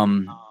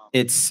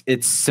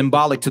 it's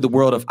symbolic to the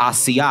world of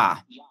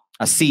Asiya.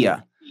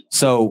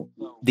 So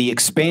the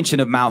expansion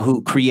of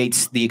Malhut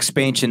creates the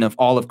expansion of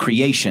all of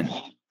creation.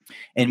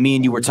 And me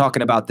and you were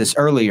talking about this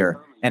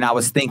earlier. And I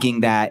was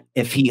thinking that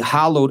if he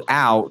hollowed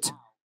out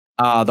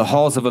the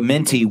halls of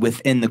Amenti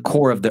within the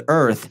core of the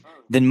earth,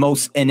 then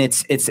it's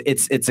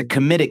a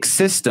Kemetic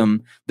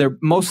system. They're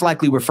most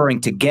likely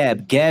referring to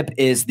Geb. Geb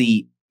is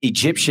the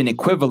Egyptian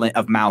equivalent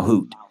of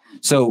Malhut.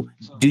 So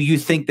do you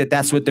think that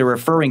that's what they're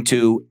referring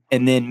to?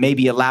 And then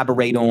maybe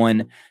elaborate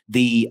on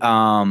the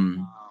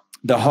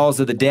halls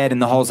of the dead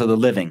and the halls of the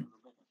living.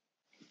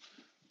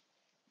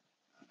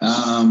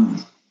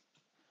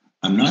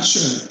 I'm not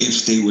sure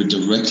if they were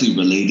directly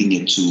relating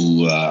it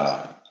to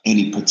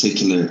any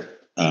particular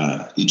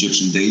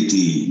Egyptian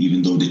deity,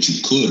 even though that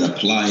you could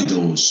apply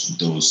those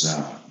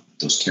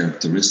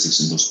characteristics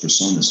and those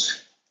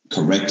personas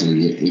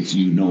correctly if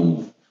you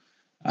know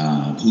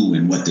who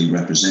and what they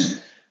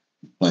represent.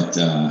 But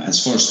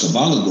as far as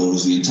Kabbalah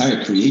goes, the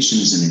entire creation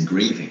is an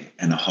engraving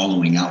and a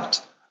hollowing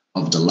out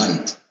of the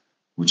light,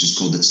 which is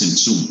called the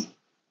Tzimtzum.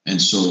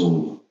 And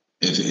so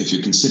if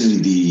you're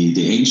considering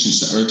the ancients,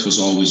 the earth was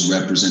always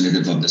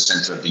representative of the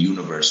center of the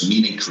universe,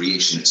 meaning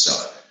creation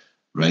itself,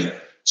 right?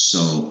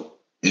 So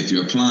if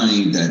you're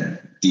applying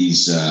that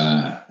these,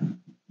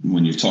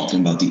 when you're talking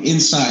about the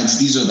insides,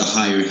 these are the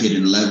higher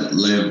hidden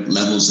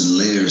levels and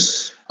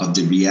layers of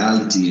the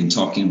reality, and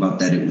talking about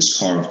that it was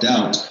carved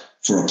out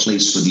for a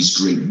place for these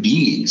great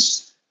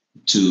beings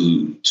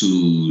to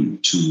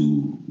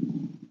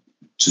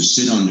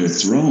sit on their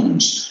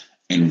thrones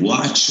and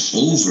watch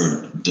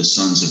over the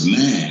sons of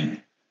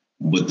man.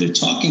 What they're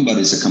talking about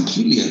is a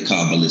completely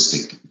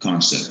Kabbalistic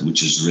concept,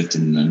 which is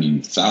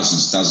written,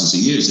 thousands of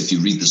years. If you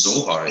read the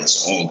Zohar,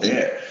 it's all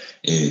there.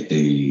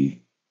 The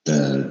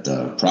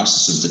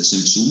process of the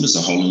Tzimtzum is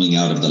the hollowing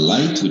out of the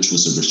light, which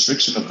was a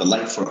restriction of the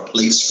light for a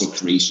place for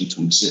creation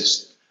to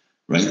exist.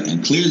 Right.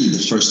 And clearly the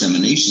first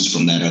emanations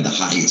from that are the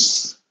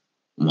highest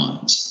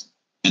ones.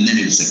 And then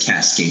it's a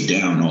cascade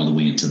down all the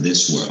way into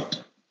this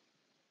world.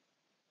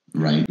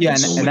 Right. Yeah.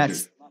 And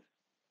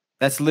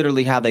that's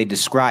literally how they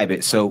describe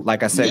it. So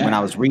like I said, when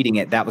I was reading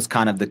it, that was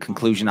kind of the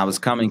conclusion I was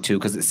coming to,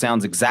 because it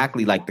sounds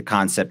exactly like the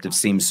concept of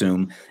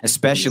Tzimtzum,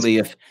 especially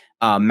if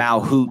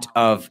Malhut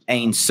of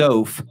Ein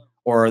Sof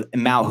or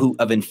Malhut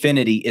of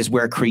infinity is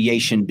where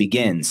creation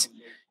begins.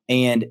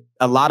 And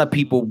a lot of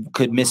people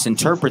could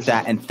misinterpret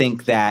that and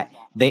think that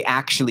they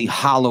actually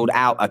hollowed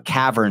out a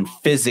cavern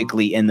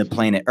physically in the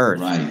planet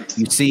Earth. Right.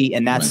 You see,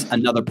 and that's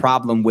another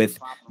problem with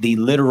the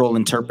literal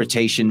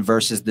interpretation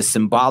versus the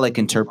symbolic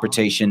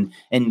interpretation,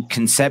 and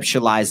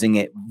conceptualizing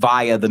it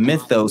via the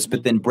mythos,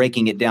 but then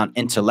breaking it down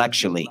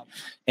intellectually.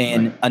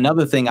 And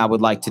another thing I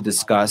would like to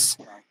discuss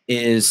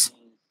is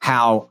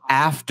how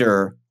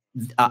after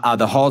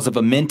the halls of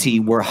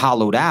Amenti were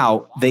hollowed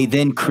out, they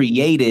then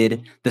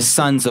created the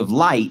sons of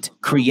light,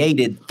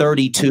 created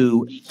 30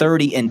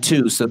 and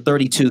 2, so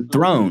 32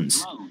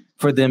 thrones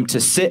for them to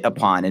sit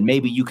upon. And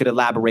maybe you could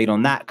elaborate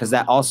on that, because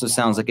that also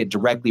sounds like it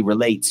directly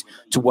relates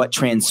to what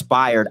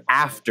transpired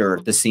after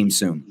the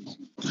Simsum.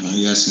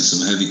 You're asking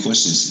some heavy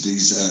questions.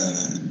 These,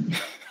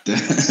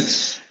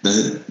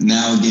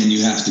 now again,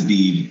 you have to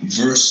be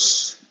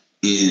versed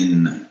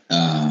in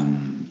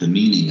the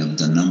meaning of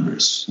the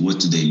numbers. What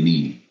do they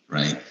mean,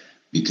 right?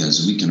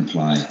 Because we can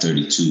apply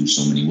 32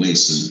 so many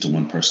ways to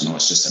one person. Oh,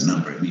 it's just a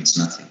number. It means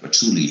nothing. But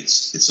truly,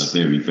 it's a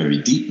very,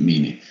 very deep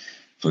meaning.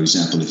 For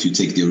example, if you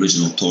take the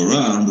original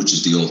Torah, which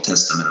is the Old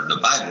Testament of the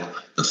Bible,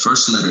 the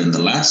first letter and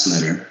the last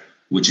letter,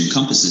 which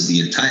encompasses the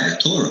entire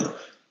Torah,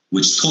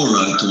 which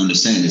Torah, to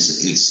understand,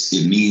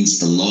 it means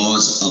the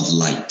laws of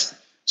light.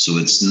 So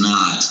it's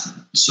not,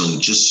 so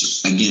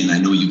just, again, I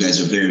know you guys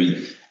are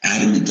very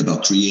adamant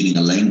about creating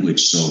a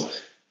language. So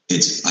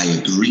I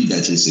agree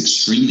that it's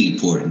extremely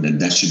important, and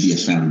that should be a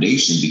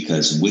foundation,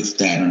 because with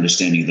that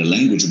understanding of the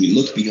language, we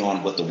look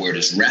beyond what the word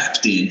is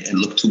wrapped in and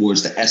look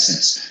towards the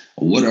essence.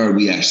 What are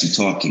we actually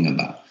talking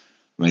about,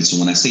 right? So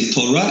when I say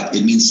Torah,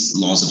 it means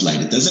laws of light.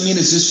 It doesn't mean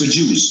it's just for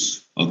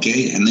Jews,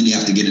 okay? And then you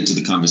have to get into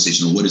the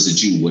conversation of what is a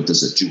Jew? What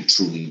does a Jew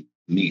truly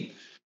mean,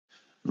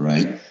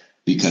 right?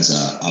 Because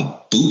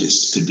a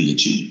Buddhist could be a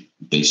Jew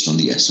based on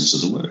the essence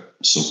of the word.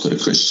 So could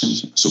a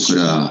Christian, so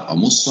could a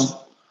Muslim,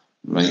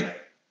 right?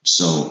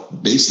 So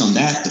based on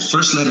that, the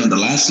first letter and the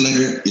last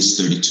letter is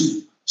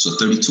 32. So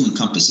 32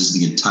 encompasses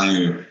the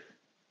entire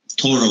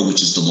Torah,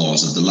 which is the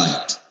laws of the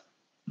light.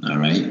 All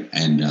right.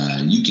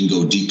 And you can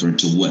go deeper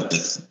into what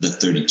the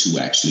 32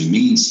 actually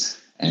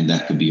means. And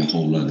that could be a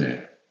whole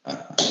other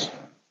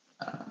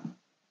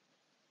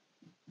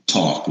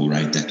talk,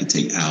 right? That could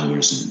take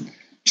hours and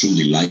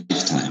truly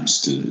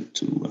lifetimes to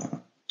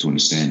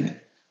understand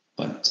it.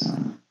 But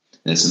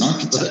that's an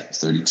archetype,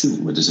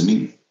 32. What does it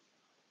mean?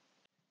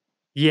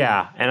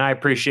 Yeah, and I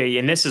appreciate you.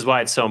 And this is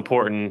why it's so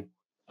important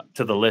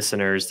to the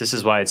listeners. This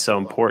is why it's so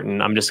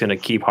important. I'm just going to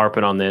keep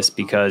harping on this,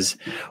 because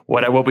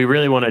what we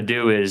really want to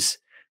do is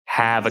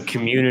have a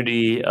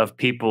community of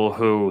people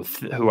who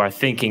are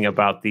thinking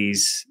about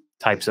these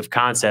types of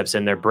concepts,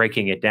 and they're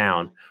breaking it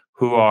down,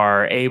 who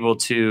are able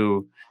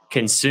to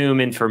consume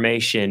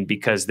information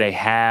because they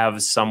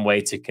have some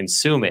way to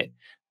consume it.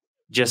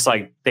 Just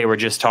like they were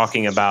just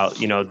talking about,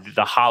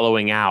 the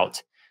hollowing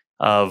out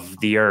of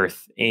the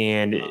earth.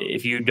 And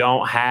if you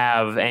don't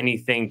have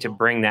anything to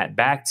bring that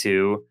back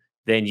to,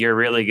 then you're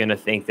really going to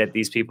think that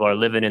these people are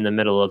living in the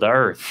middle of the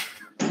earth,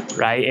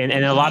 right?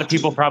 And a lot of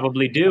people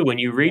probably do. When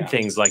you read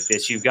things like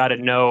this, you've got to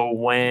know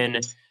when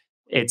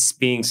it's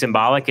being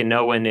symbolic and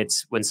know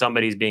when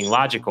somebody's being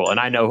logical. And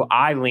I know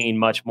I lean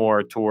much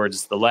more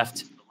towards the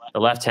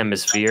left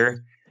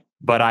hemisphere.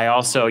 But I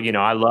also,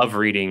 I love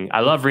reading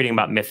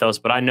about mythos,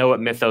 but I know what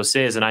mythos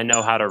is, and I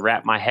know how to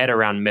wrap my head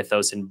around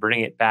mythos and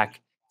bring it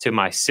back to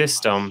my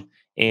system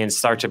and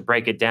start to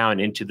break it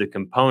down into the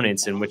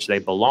components in which they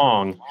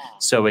belong.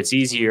 So it's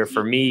easier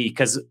for me,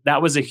 because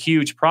that was a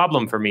huge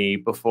problem for me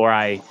before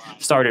I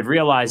started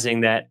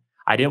realizing that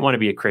I didn't want to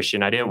be a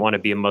Christian. I didn't want to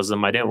be a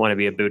Muslim. I didn't want to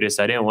be a Buddhist.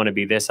 I didn't want to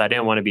be this. I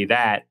didn't want to be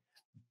that.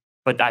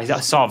 But I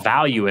saw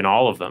value in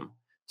all of them.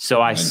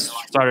 So I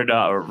started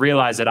to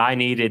realize that I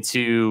needed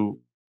to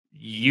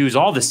use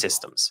all the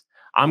systems.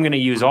 I'm going to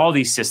use all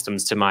these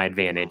systems to my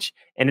advantage.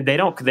 And they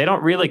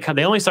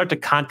only start to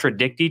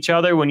contradict each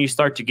other when you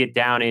start to get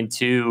down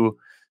into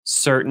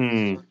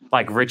certain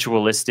like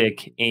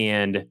ritualistic,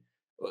 and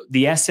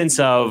the essence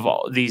of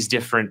these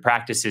different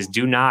practices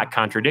do not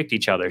contradict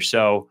each other.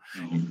 So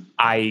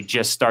I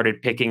just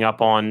started picking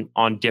up on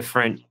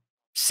different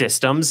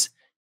systems.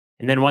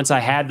 And then once I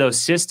had those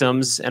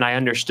systems and I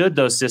understood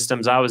those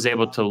systems, I was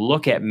able to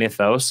look at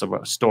mythos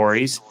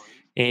stories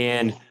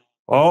and,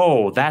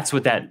 oh, that's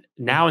what that,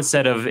 now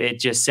instead of it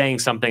just saying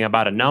something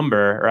about a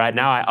number, right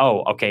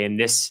now okay, in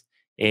this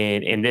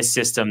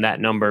system, that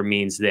number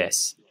means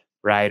this,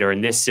 right? Or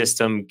in this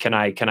system, can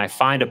I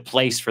find a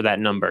place for that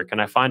number?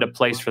 Can I find a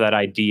place for that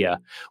idea?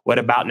 What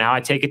about now I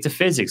take it to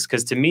physics?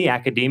 Because to me,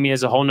 academia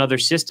is a whole nother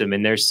system,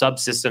 and there's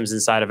subsystems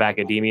inside of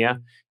academia.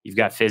 You've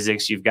got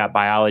physics, you've got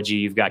biology,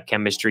 you've got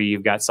chemistry,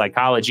 you've got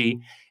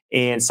psychology.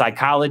 And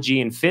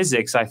psychology and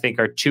physics, I think,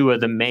 are two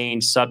of the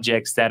main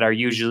subjects that are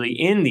usually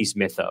in these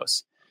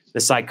mythos. The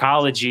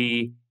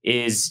psychology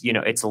is,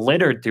 it's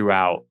littered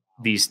throughout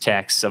these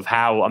texts of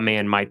how a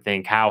man might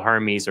think, how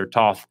Hermes or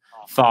Toth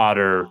thought,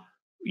 or,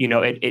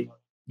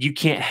 you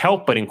can't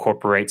help but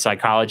incorporate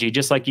psychology,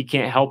 just like you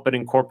can't help but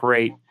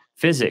incorporate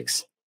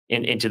physics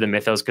into the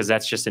mythos, because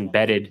that's just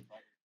embedded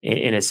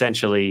in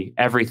essentially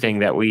everything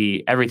that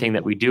we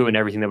do and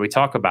everything that we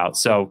talk about.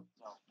 So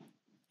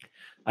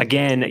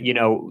again,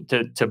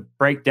 to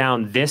break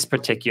down this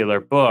particular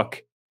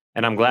book,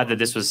 and I'm glad that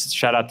this was,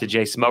 shout out to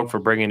Jay Smoke for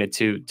bringing it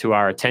to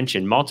our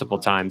attention multiple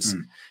times.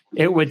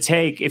 It would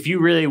take, if you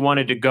really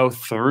wanted to go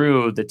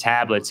through the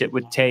tablets, it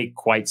would take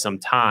quite some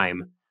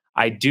time.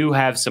 I do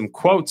have some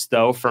quotes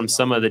though from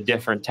some of the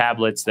different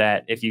tablets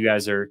that, if you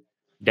guys are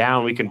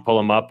down, we can pull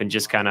them up and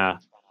just kind of,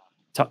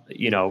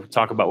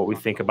 talk about what we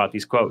think about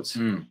these quotes.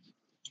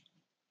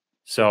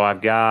 So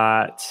I've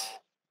got,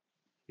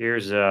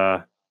 here's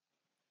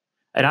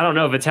And I don't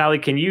know,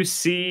 Vitaly, can you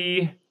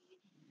see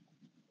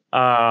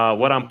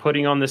what I'm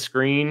putting on the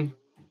screen?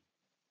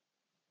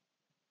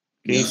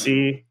 Can you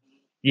see?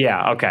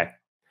 Yeah, okay.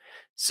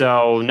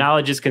 So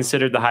knowledge is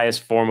considered the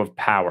highest form of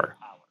power.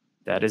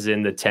 That is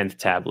in the 10th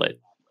tablet.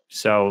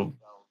 So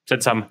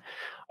since I'm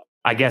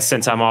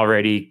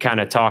already kind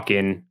of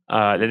talking,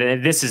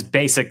 this is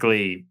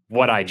basically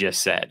what I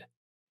just said.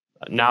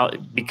 Now,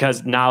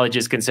 because knowledge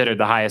is considered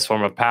the highest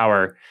form of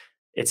power,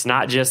 it's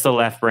not just the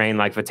left brain,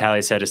 like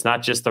Vitaly said. It's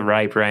not just the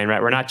right brain, right?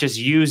 We're not just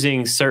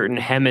using certain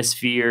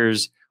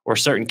hemispheres or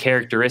certain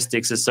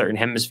characteristics of certain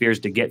hemispheres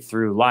to get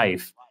through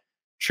life.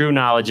 True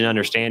knowledge and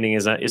understanding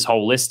is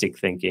holistic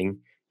thinking,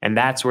 and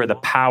that's where the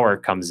power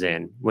comes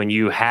in. When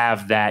you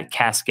have that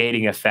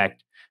cascading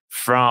effect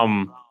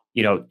from,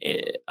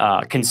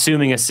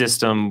 consuming a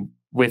system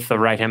with the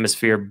right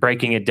hemisphere,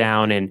 breaking it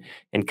down and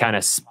kind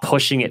of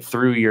pushing it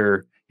through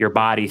your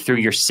body, through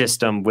your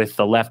system with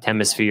the left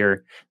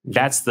hemisphere.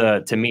 That's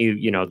to me,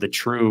 the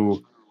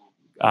true,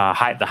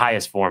 the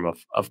highest form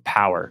of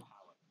power.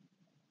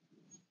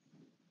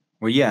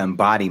 Well, yeah,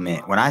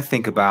 embodiment. When I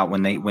think about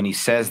when he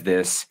says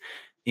this,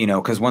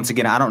 because once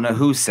again, I don't know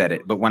who said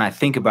it, but when I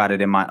think about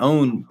it in my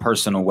own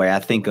personal way, I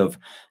think of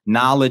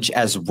knowledge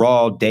as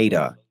raw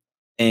data,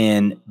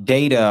 and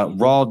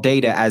raw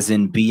data as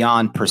in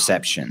beyond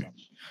perception.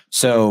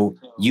 So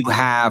you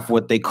have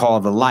what they call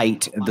the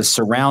light, the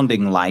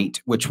surrounding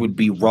light, which would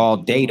be raw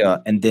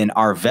data. And then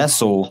our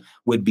vessel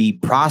would be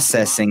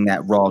processing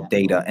that raw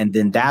data. And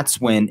then that's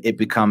when it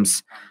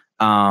becomes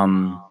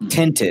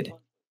tinted,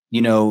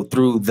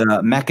 through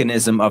the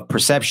mechanism of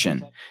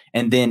perception.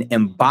 And then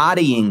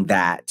embodying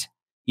that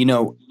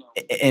and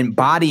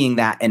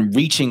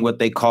reaching what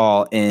they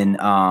call in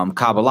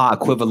Kabbalah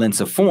equivalence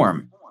of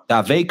form,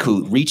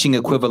 Davekut, reaching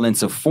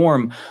equivalence of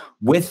form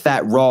with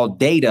that raw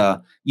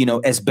data,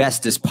 as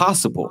best as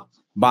possible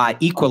by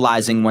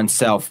equalizing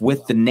oneself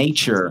with the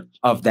nature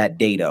of that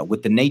data,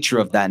 with the nature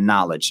of that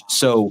knowledge.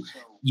 So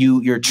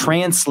you're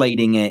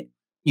translating it,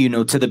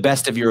 to the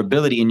best of your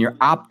ability, and you're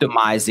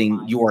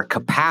optimizing your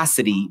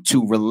capacity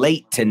to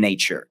relate to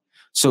nature.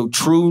 So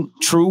true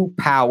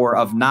power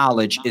of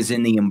knowledge is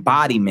in the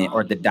embodiment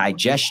or the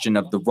digestion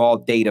of the raw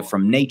data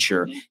from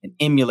nature and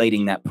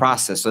emulating that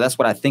process. So that's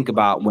what I think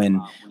about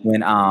when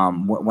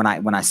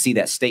I see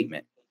that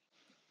statement.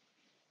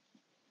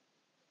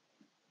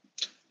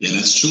 Yeah,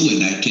 that's true.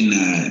 And I can,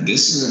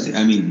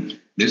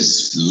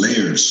 there's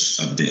layers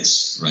of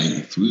this, right?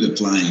 If we're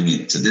applying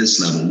it to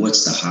this level,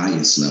 what's the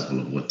highest level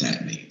of what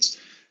that means?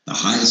 The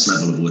highest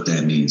level of what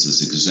that means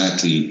is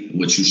exactly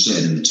what you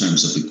said in the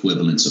terms of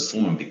equivalence of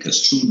form,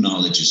 because true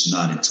knowledge is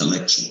not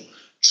intellectual.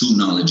 True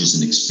knowledge is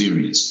an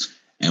experience.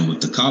 And what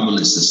the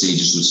Kabbalists, the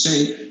sages would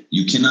say,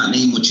 you cannot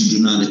name what you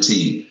do not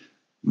attain.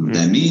 What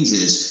that means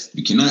is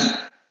you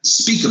cannot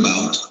speak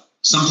about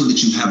something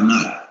that you have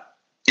not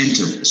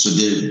entered. So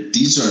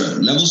these are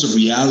levels of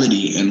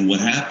reality. And what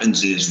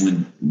happens is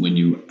when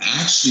you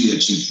actually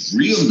achieve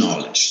real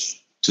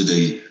knowledge to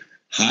the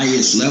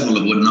highest level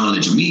of what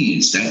knowledge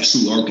means, that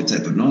true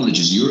archetype of knowledge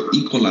is you're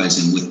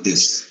equalizing with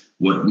this,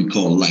 what we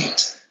call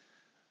light.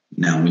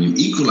 Now, when you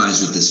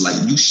equalize with this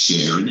light, you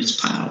share in its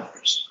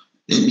powers.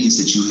 That means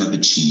that you have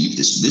achieved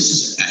this. This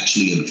is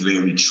actually a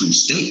very true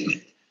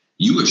statement.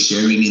 You are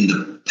sharing in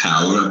the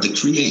power of the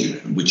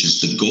creator, which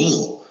is the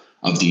goal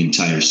of the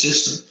entire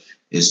system,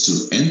 is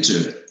to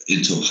enter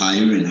into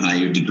higher and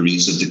higher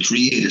degrees of the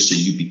creator, so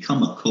you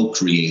become a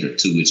co-creator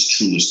to its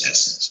truest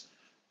essence.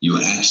 You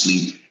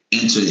actually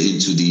enter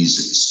into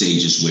these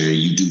stages where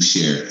you do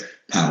share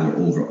power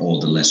over all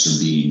the lesser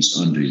beings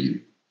under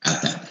you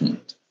at that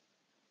point.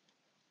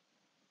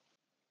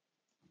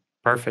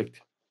 Perfect.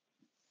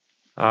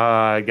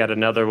 I got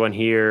another one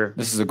here.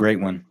 This is a great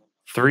one.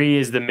 3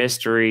 is the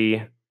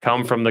mystery,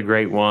 come from the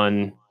great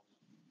one,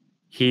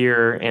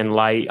 here and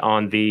light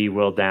on thee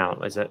will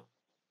down. Is it?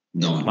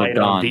 Dawn. Light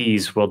on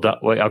these will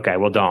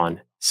dawn.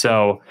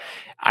 So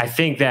I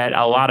think that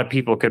a lot of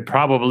people could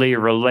probably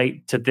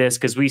relate to this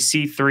because we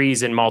see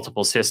 3s in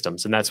multiple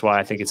systems. And that's why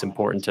I think it's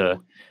important to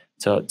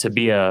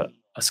be a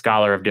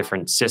scholar of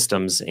different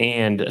systems.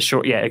 And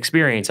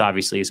experience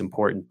obviously is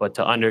important, but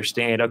to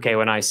understand, okay,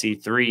 when I see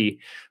 3,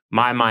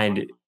 my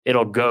mind,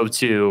 it'll go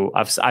to,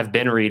 I've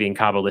been reading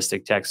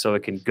Kabbalistic texts, so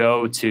it can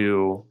go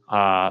to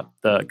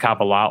the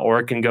Kabbalah, or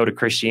it can go to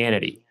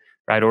Christianity,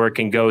 right? Or it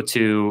can go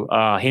to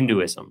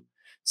Hinduism.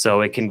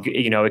 So it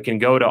can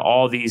go to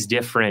all these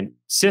different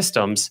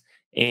systems,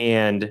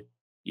 and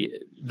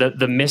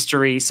the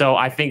mystery. So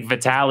I think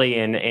Vitaly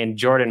and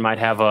Jordan might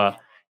have a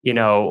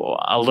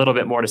little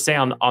bit more to say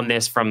on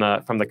this from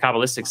the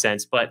Kabbalistic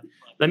sense, but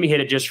let me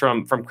hit it just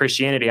from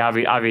Christianity.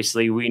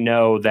 Obviously, we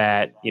know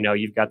that,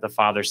 you've got the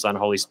Father, Son,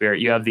 Holy Spirit.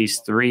 You have these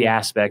 3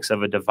 aspects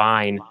of a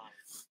divine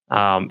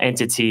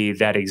entity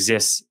that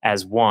exists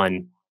as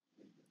one.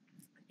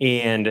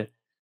 And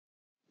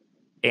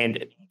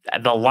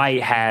the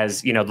light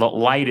has, the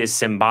light is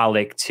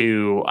symbolic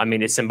to,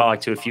 it's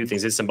symbolic to a few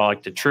things. It's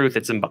symbolic to truth.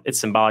 It's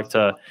symbolic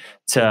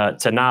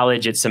to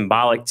knowledge. It's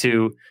symbolic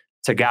to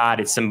God.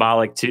 It's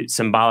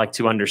symbolic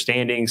to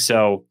understanding.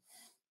 So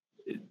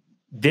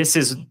this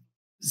is,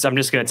 so I'm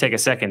just going to take a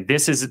second.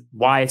 This is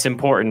why it's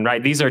important,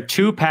 right? These are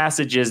two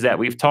passages that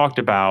we've talked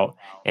about,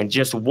 and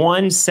just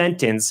one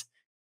sentence,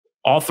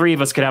 all three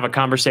of us could have a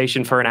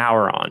conversation for an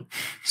hour on.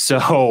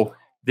 So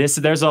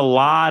there's a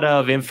lot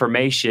of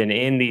information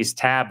in these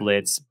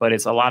tablets, but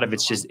a lot of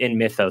it's just in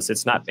Mythos.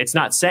 It's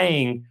not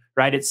saying,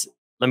 right,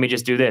 let me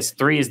just do this.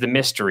 3 is the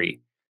mystery.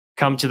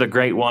 Come to the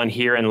great one,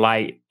 hear in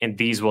light, and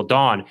these will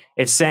dawn.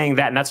 It's saying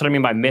that, and that's what I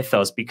mean by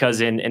Mythos,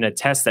 because in a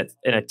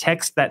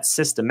text that's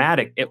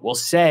systematic, it will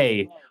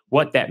say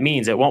what that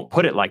means. It won't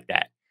put it like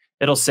that.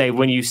 It'll say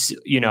when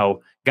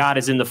God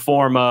is in the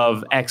form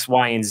of X,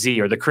 Y, and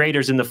Z, or the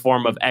creator's in the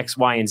form of X,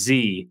 Y, and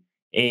Z,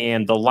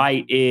 and the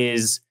light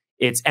is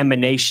its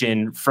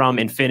emanation from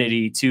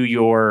infinity to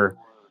your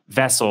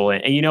vessel.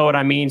 And you know what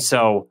I mean?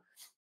 So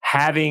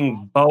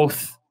having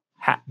both,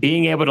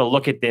 being able to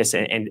look at this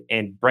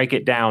and break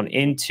it down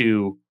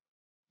into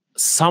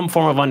some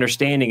form of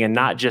understanding and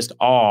not just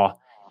awe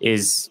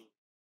is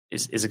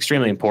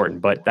extremely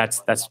important. But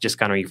that's just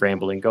kind of me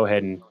rambling. Go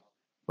ahead, and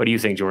what do you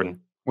think, Jordan?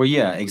 Well,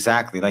 yeah,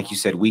 exactly. Like you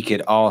said, we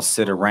could all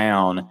sit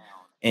around,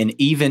 and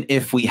even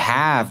if we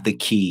have the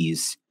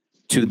keys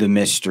to the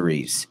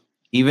mysteries,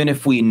 even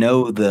if we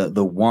know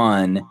the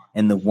one,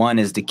 and the one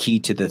is the key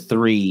to the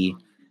 3,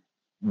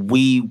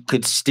 we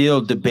could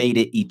still debate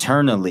it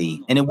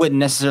eternally, and it wouldn't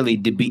necessarily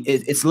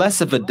it's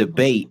less of a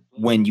debate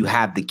when you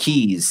have the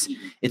keys.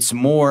 It's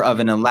more of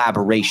an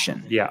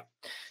elaboration. Yeah.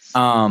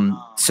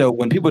 So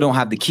when people don't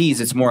have the keys,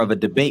 it's more of a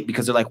debate,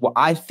 because they're like, well,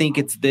 I think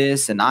it's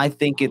this and I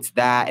think it's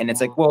that. And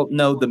it's like, well,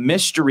 no, the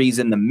mysteries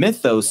and the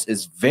mythos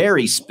is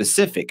very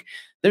specific.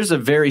 There's a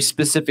very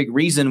specific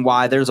reason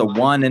why there's a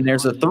 1 and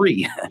there's a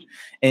 3.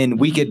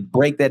 And we could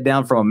break that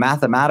down from a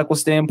mathematical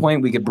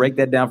standpoint. We could break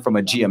that down from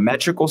a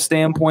geometrical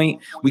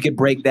standpoint. We could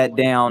break that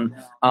down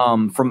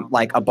from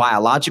like a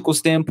biological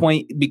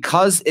standpoint,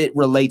 because it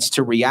relates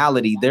to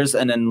reality. There's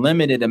an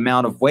unlimited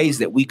amount of ways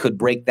that we could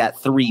break that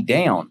 3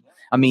 down.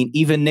 I mean,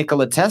 even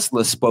Nikola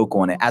Tesla spoke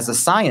on it as a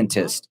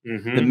scientist,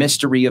 the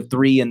mystery of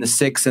 3 and the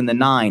 6 and the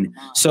 9.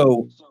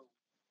 So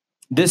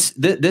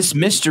this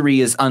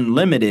mystery is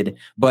unlimited,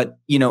 but,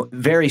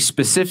 very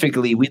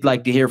specifically, we'd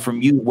like to hear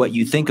from you what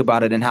you think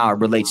about it and how it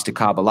relates to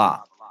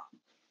Kabbalah.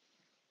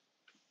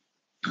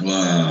 So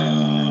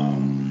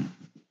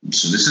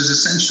this is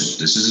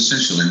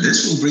essential. And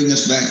this will bring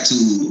us back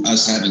to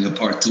us having a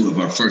part 2 of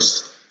our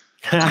first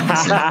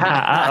conversation.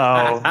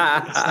 Uh-oh.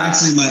 It's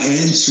actually my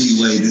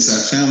entryway.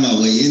 I found my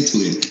way into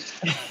it,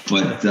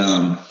 but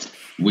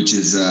which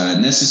is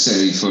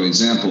necessary. For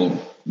example,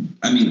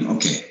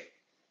 okay.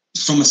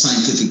 From a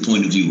scientific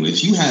point of view,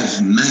 if you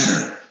have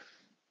matter,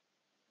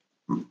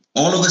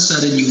 all of a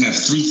sudden you have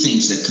 3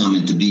 things that come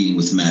into being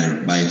with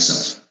matter by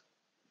itself.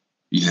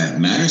 You have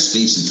matter,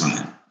 space, and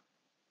time.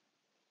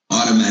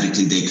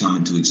 Automatically, they come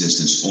into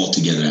existence all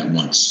together at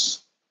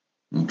once.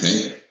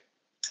 Okay?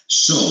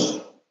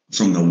 So,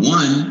 from the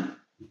 1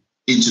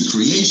 into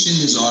creation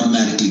is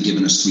automatically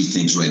giving us 3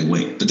 things right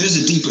away. But there's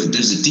a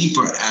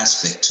deeper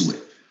aspect to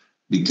it,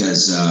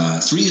 because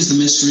 3 is the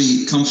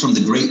mystery, come from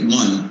the great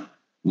one,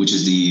 which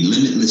is the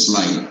limitless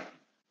light.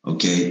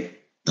 Okay,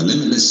 the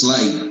limitless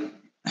light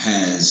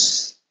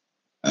has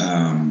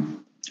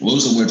what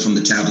was the word from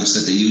the tablets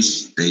that they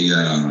use? The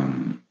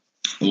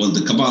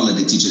Kabbalah,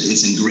 they teach it.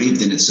 It's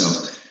engraved in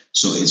itself.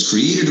 So it's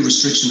created a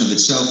restriction of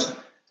itself,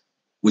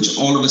 which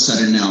all of a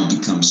sudden now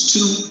becomes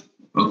 2.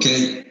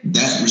 Okay,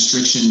 that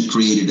restriction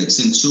created a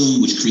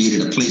tzimtzum, which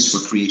created a place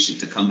for creation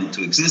to come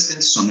into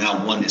existence. So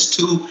now 1 is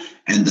 2,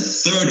 and the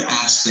third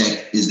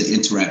aspect is the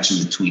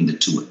interaction between the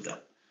 2 of them.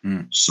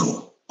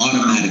 So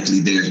automatically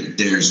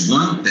there's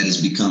 1 that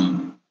has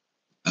become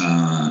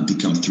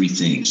 3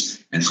 things,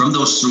 and from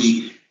those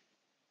 3,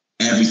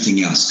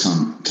 everything else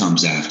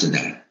comes after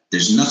that.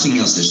 There's nothing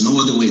else. There's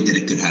no other way that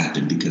it could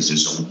happen, because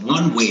there's a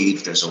 1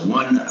 wave. There's a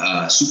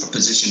 1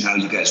 superposition, how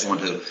you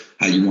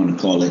want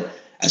to call it.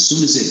 As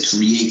soon as it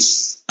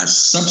creates a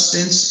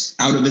substance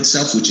out of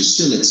itself, which is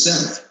still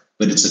itself,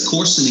 but it's a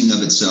coarsening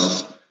of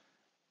itself,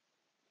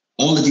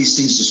 all of these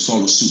things just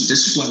follow suit.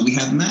 This is why we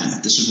have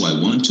math. This is why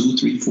 1, 2,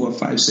 3, 4,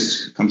 5,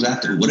 6 comes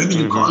after. Whatever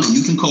you call it,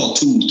 you can call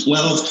 2,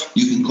 12,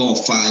 you can call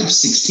 5,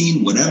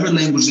 16, whatever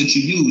language that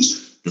you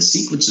use, the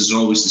sequence is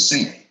always the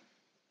same.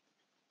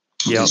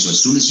 Okay, so as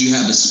soon as you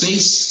have a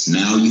space,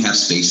 now you have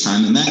space,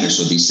 time, and matter.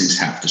 So these things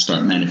have to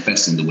start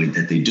manifesting the way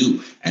that they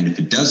do. And if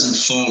it doesn't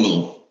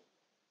follow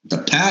the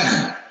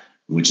pattern,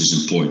 which is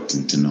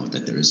important to know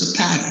that there is a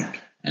pattern,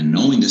 and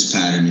knowing this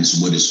pattern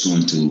is what is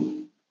going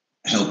to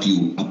help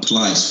you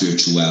apply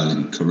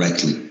spirituality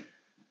correctly,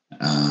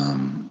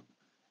 and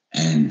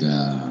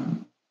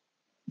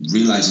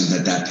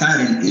realizing that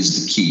pattern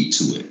is the key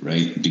to it,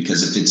 right?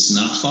 Because if it's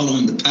not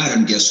following the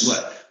pattern, guess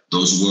what?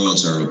 Those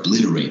worlds are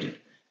obliterated,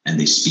 and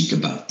they speak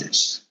about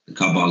this. The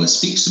Kabbalah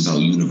speaks about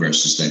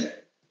universes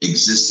that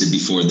existed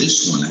before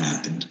this one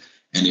happened,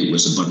 and it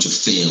was a bunch of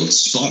failed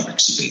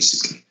sparks,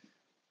 basically,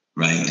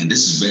 right? And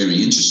this is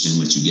very interesting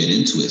once you get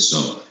into it.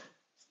 So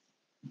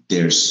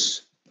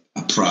there's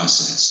a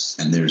process,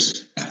 and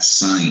there's a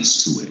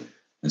science to it.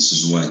 This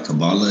is why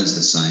Kabbalah is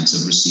the science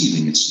of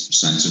receiving. It's the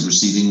science of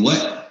receiving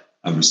what?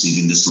 Of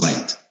receiving this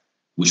light,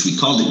 which we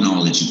call it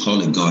knowledge, you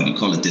call it God, you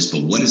call it this,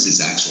 but what is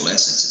its actual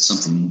essence? It's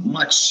something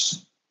much,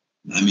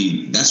 I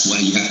mean, that's why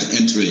you have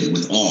to enter it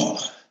with awe.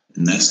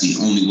 And that's the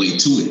only way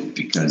to it,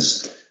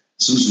 because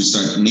as soon as we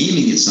start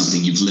naming it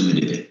something, you've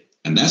limited it.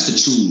 And that's the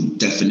true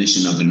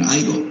definition of an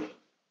idol.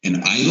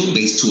 An idol,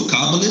 based to a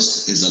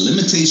Kabbalist, is a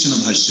limitation of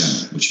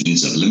Hashem, which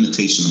means a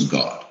limitation of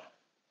God.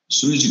 As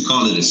soon as you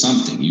call it a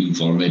something,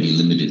 you've already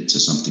limited it to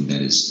something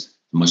that is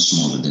much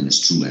smaller than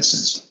its true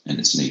essence and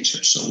its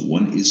nature. So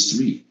 1 is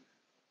 3.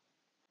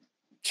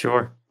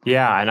 Sure.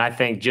 Yeah. And I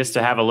think just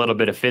to have a little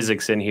bit of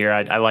physics in here,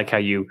 I like how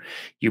you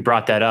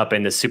brought that up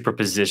in the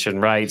superposition,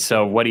 right?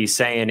 So what he's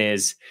saying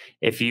is,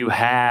 if you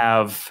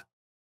have,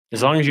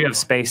 as long as you have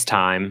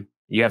space-time,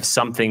 you have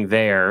something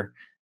there,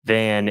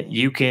 then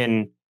you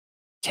can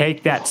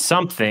take that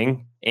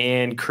something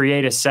and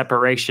create a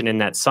separation in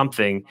that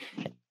something,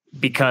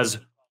 because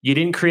you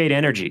didn't create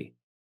energy.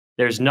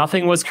 There's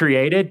nothing was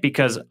created,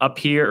 because up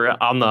here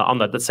on the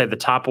let's say the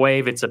top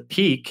wave, it's a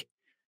peak,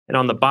 and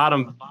on the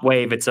bottom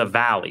wave, it's a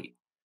valley.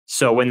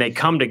 So when they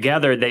come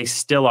together, they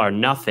still are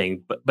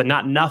nothing, but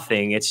not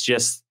nothing. It's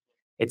just,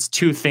 it's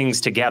two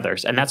things together.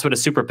 And that's what a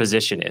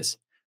superposition is,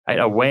 right?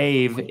 A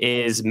wave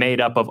is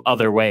made up of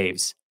other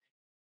waves.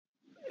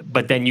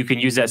 But then you can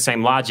use that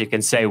same logic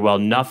and say, well,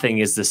 nothing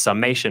is the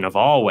summation of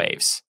all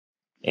waves.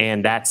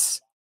 And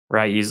that's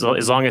right.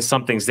 As long as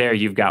something's there,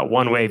 you've got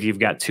one wave, you've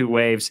got two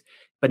waves,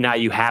 but now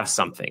you have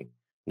something.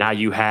 Now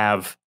you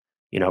have,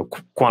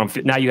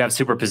 quantum, now you have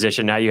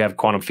superposition, now you have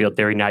quantum field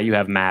theory, now you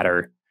have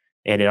matter,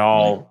 and it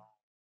all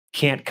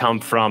can't come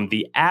from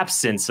the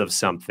absence of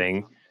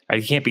something.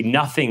 Right? It can't be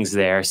nothing's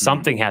there.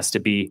 Something has to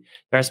be,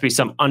 there has to be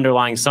some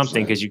underlying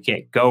something, because you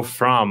can't go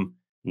from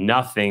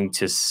nothing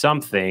to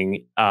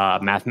something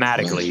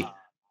mathematically,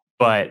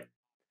 but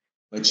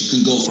you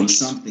can go from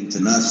something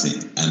to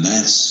nothing, and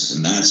that's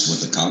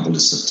what the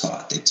Kabbalists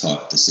have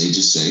taught. The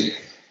sages say,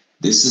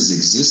 this is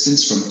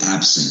existence from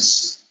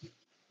absence,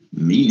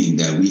 meaning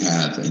that we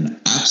have an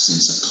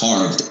absence, a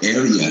carved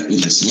area in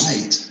this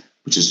light,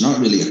 which is not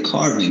really a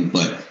carving,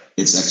 but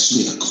it's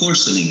actually a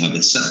coarsening of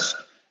itself.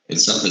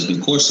 Itself has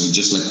been coarsened,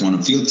 just like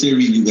quantum field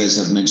theory. You guys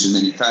have mentioned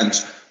many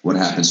times what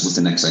happens with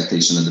an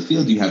excitation of the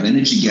field. You have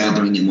energy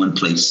gathering in one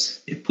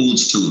place. It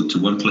pulls to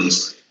one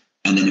place,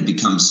 and then it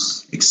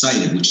becomes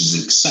excited, which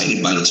is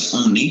excited by its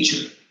own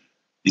nature,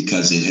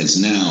 because it has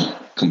now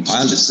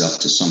compiled itself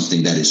to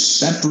something that is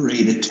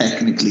separated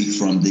technically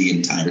from the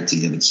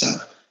entirety of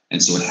itself.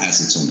 And so it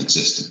has its own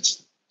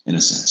existence, in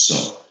a sense.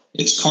 So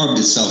it's carved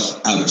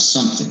itself out of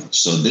something.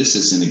 So this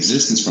is an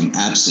existence from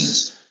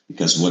absence,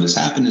 because what has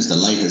happened is the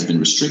light has been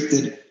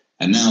restricted,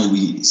 and now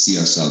we see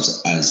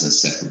ourselves as a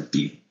separate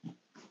being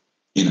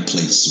in a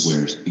place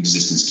where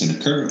existence can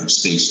occur of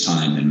space,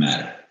 time, and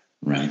matter,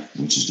 right?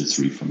 Which is the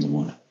 3 from the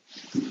 1.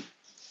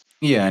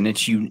 Yeah, and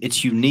it's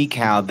unique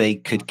how they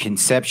could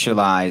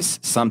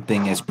conceptualize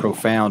something as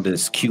profound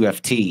as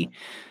QFT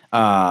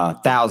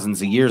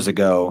thousands of years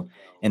ago,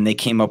 and they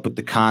came up with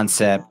the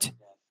concept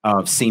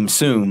of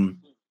Sum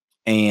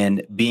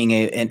and being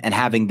and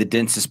having the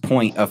densest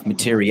point of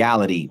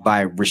materiality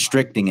by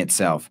restricting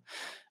itself.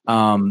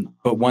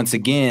 But once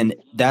again,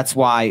 that's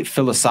why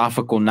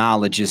philosophical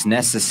knowledge is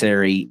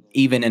necessary,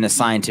 even in a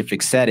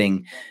scientific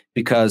setting,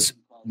 because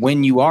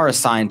when you are a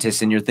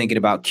scientist and you're thinking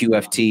about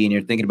QFT and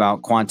you're thinking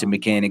about quantum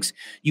mechanics,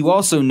 you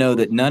also know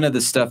that none of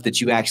the stuff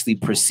that you actually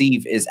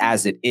perceive is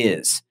as it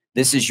is.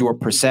 This is your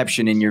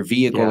perception, and your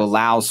vehicle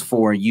allows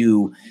for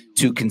you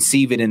to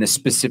conceive it in a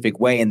specific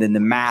way. And then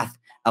the math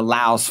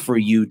allows for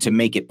you to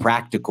make it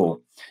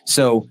practical.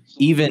 So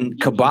even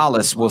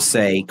Kabbalists will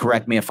say,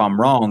 correct me if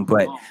I'm wrong,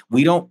 but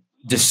we don't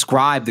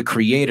describe the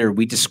creator.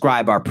 We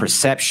describe our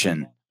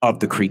perception of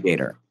the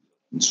creator.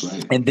 That's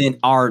right. And then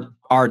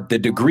the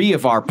degree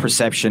of our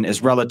perception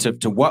is relative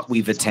to what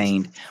we've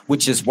attained,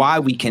 which is why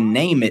we can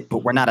name it,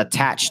 but we're not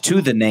attached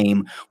to the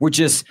name. We're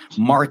just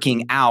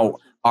marking out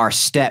our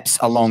steps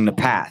along the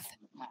path.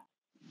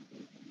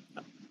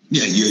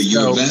 Yeah,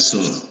 your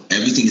vessel,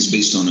 everything is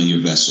based on your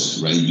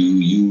vessel, right?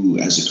 You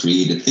as a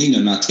created thing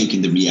are not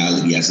taking the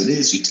reality as it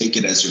is. You take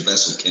it as your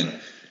vessel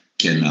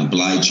can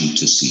oblige you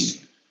to see,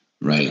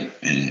 right?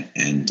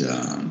 And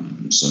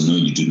so no,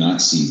 you do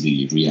not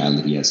see the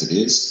reality as it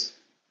is.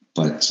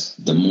 But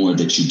the more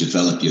that you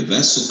develop your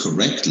vessel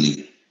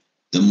correctly,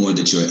 the more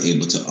that you're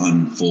able to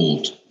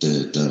unfold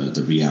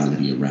the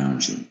reality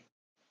around you.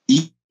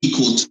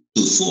 Equal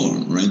to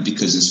form, right?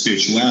 Because in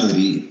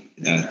spirituality,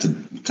 to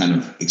kind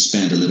of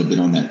expand a little bit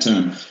on that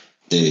term,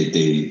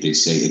 they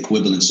say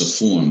equivalence of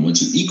form.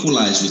 Once you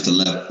equalize with the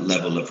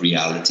level of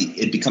reality,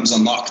 it becomes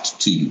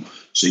unlocked to you.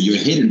 So you're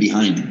hidden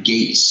behind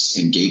gates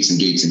and gates and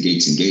gates and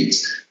gates and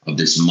gates of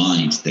this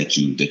mind that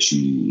you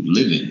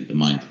live in, the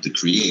mind of the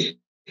creator.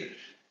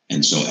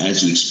 And so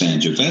as you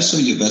expand your vessel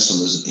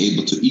is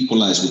able to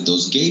equalize with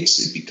those gates.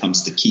 It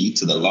becomes the key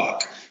to the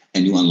lock,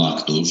 and you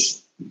unlock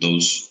those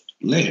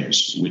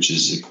layers, which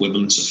is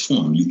equivalence of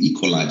form. You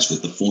equalize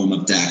with the form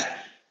of that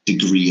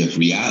degree of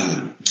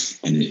reality,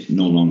 and it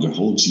no longer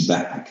holds you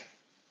back.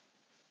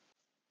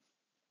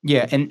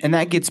 Yeah, and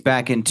that gets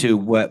back into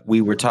what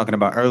we were talking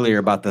about earlier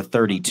about the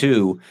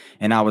 32,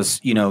 and I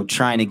was,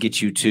 trying to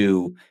get you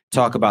to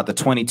talk about the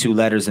 22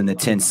 letters in the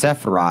 10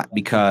 Sephirot,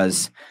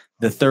 because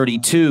the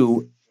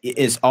 32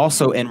 is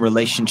also in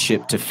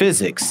relationship to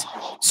physics.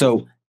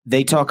 So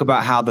they talk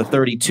about how the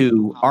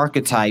 32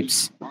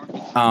 archetypes,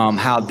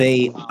 how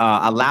they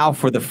allow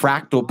for the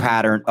fractal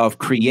pattern of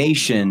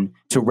creation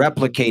to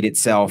replicate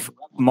itself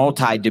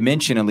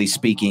multidimensionally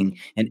speaking,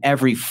 and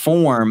every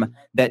form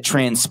that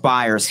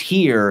transpires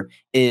here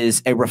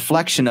is a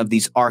reflection of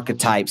these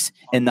archetypes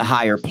in the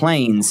higher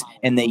planes,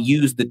 and they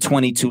use the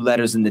 22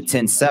 letters in the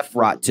 10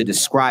 Sephirot to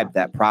describe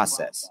that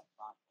process.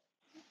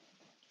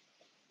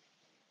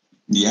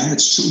 Yeah,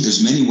 it's true.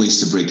 There's many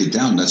ways to break it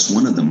down. That's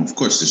one of them. Of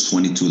course, there's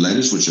 22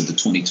 letters, which are the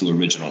 22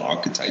 original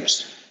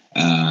archetypes,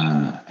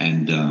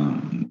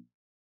 and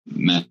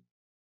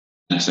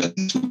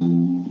manifest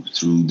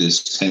through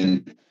this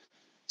 10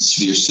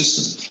 sphere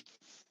system,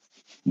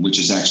 which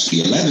is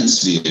actually 11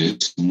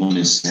 spheres. One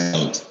is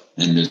held,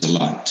 and there's a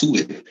lot to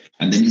it.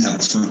 And then you have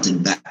a front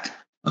and back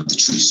of the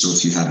tree. So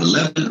if you have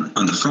 11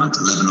 on the front,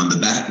 11 on the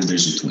back, well,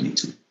 there's your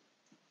 22.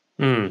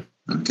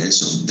 Okay,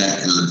 so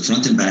that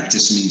front and back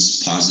just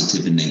means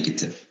positive and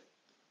negative.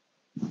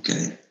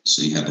 Okay,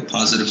 so you have a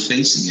positive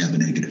face and you have a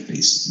negative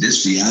face.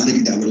 This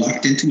reality that we're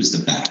locked into is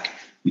the back.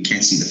 We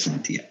can't see the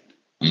front yet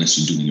unless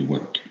you're doing your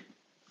work.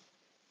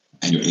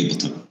 And you're able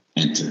to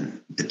enter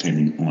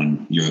depending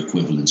on your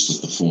equivalence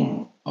with the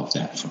form of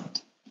that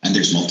front. And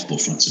there's multiple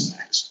fronts and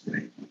backs,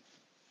 right?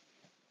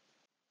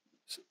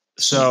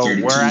 So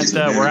we're at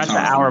the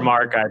hour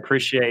mark. I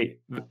appreciate.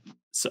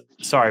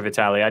 Sorry,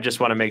 Vitaly. I just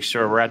want to make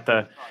sure we're at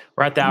the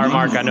hour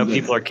mark. I know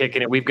people are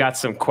kicking it. We've got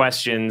some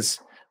questions.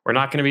 We're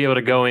not going to be able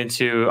to go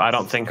into, I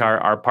don't think,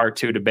 our part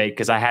 2 debate,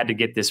 because I had to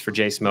get this for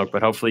J Smoke.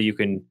 But hopefully you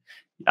can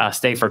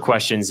stay for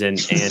questions, and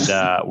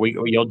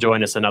you'll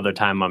join us another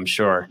time, I'm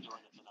sure.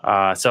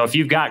 So if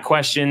you've got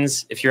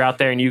questions, if you're out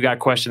there and you got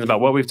questions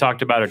about what we've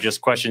talked about, or just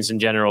questions in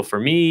general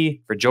for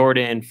me, for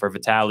Jordan, for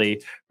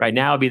Vitaly, right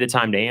now would be the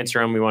time to answer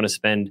them. We want to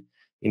spend,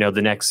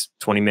 the next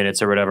 20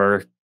 minutes or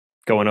whatever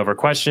going over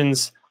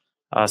questions.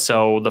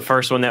 So the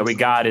first one that we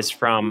got is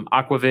from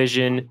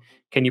Aquavision.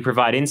 Can you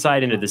provide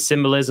insight into the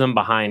symbolism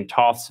behind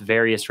Toth's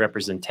various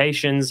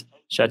representations,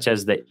 such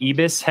as the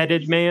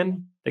Ibis-headed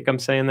Man? I think I'm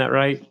saying that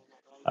right.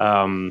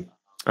 I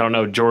don't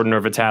know, Jordan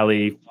or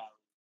Vitaly.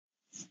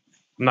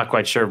 I'm not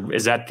quite sure.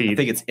 Is that I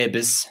think it's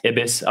Ibis.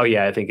 Ibis? Oh,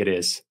 yeah, I think it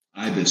is.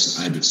 Ibis,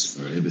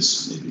 or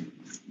Ibis, maybe.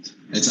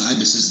 It's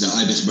Ibis is the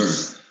Ibis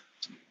bird.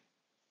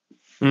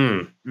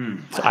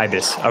 It's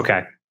Ibis.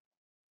 Okay.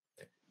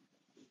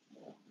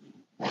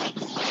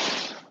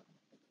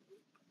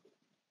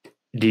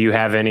 Do you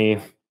have any?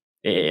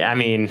 I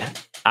mean,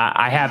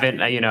 I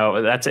haven't.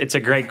 It's a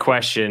great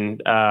question,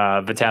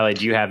 Vitaly.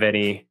 Do you have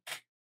any?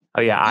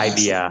 Oh yeah,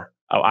 Ibia.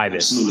 Oh,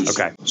 Ibis. Absolutely.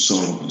 Okay. So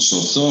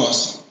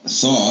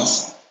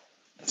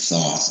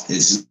Thoth.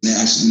 His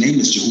name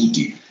is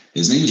Jehuti.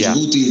 His name is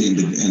Jehuti,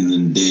 and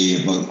then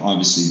they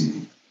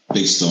obviously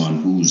based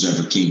on who's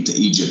ever came to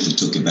Egypt and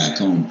took it back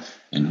home,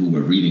 and who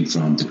we're reading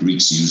from. The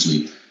Greeks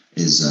usually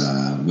is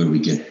where we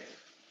get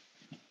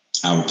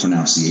our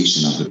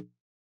pronunciation of it,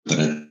 but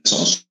it's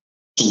also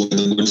where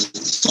the word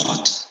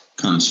thought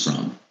comes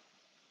from.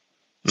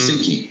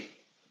 Thinking,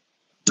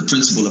 the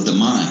principle of the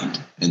mind.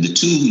 And the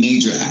two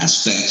major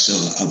aspects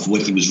of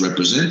what he was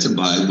represented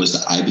by was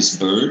the ibis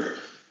bird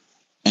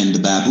and the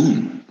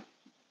baboon,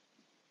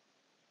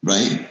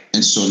 right?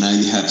 And so now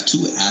you have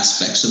two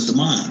aspects of the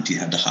mind. You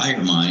have the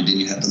higher mind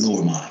and you have the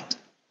lower mind.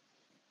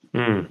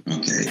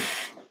 Okay.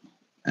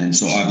 And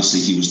so obviously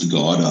he was the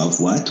god of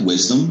what?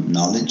 Wisdom,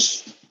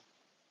 knowledge,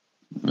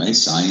 right?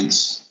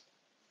 Science.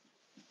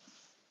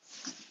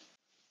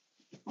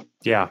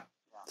 Yeah.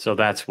 So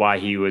that's why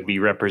he would be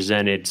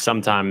represented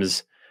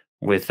sometimes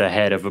with the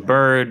head of a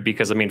bird,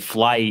 because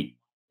flight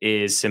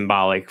is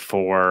symbolic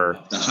for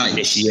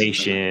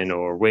initiation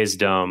or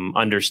wisdom,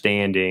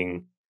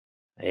 understanding.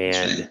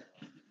 And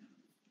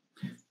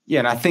yeah,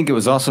 and I think it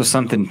was also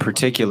something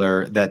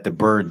particular that the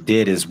bird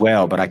did as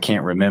well, but I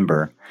can't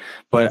remember.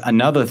 But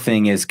another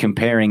thing is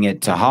comparing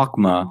it to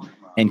Hakma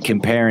and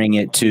comparing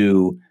it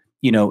to,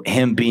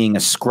 him being a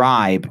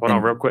scribe. Hold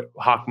on real quick.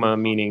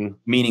 Hakma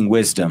meaning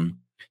wisdom.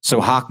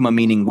 So Hakma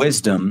meaning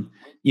wisdom,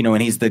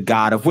 and he's the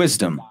god of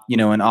wisdom,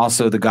 and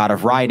also the god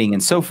of writing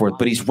and so forth.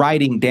 But he's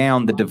writing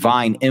down the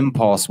divine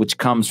impulse, which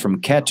comes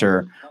from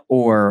Keter,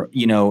 or,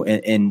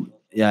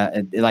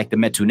 like the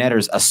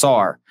Metunetters,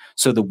 Asar.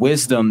 So the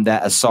wisdom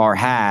that Asar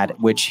had,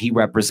 which he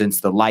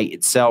represents the light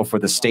itself, or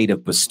the state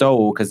of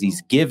bestowal, because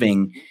he's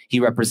giving, he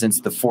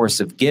represents the force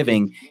of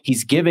giving.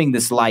 He's giving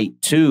this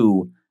light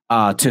to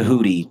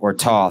Tahuti or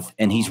Toth,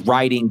 and he's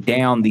writing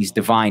down these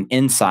divine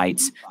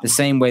insights the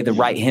same way the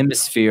right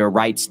hemisphere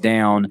writes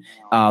down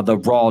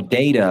the raw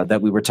data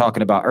that we were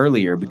talking about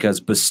earlier, because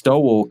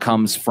bestowal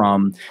comes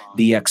from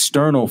the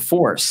external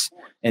force.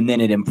 and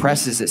then it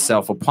impresses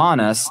itself upon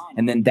us.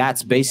 And then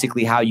that's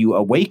basically how you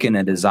awaken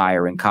a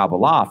desire in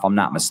Kabbalah, if I'm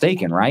not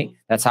mistaken, right?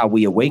 That's how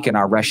we awaken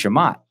our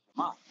Reshamat.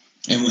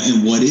 And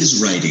what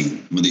is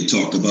writing? When they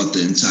talk about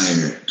the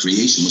entire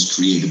creation was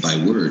created by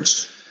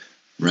words,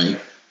 right?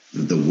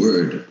 The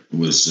word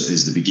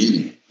is the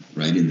beginning,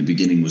 right? In the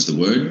beginning was the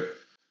word.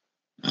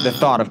 The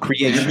thought of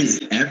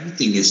creation.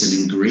 Everything is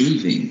an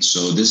engraving.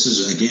 So this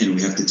is, again,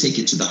 we have to take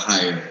it to the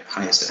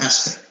highest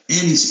aspect.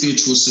 Any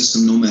spiritual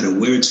system, no matter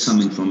where it's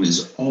coming from,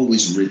 is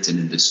always written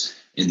in this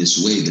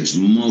way. There's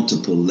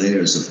multiple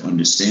layers of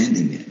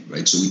understanding it,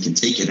 right? So we can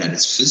take it at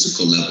its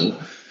physical level,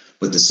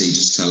 but the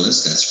sages tell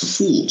us that's for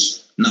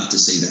fools. Not to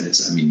say that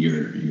it's,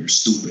 you're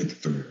stupid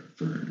for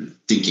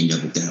thinking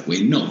of it that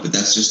way. No, but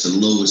that's just the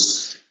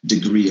lowest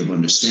degree of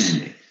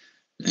understanding.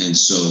 And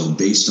so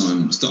based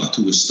on thought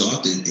to is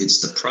thought,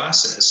 it's the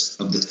process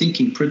of the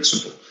thinking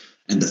principle.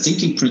 And the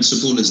thinking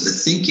principle is the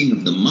thinking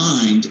of the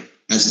mind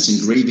as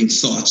it's engraving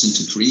thoughts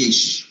into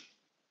creation.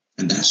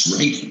 And that's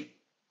writing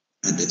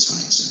at its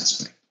highest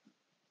aspect.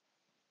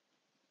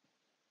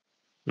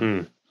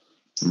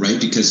 Right?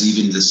 Because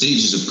even the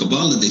sages of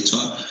Kabbalah, they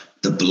taught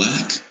the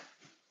black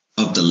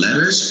of the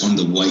letters on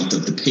the white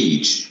of the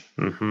page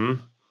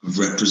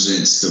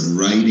represents the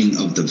writing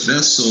of the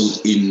vessel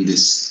in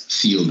this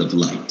field of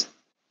light.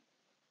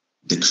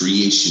 The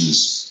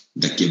creations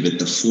that give it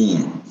the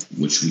form,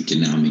 which we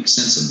can now make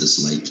sense of this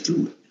light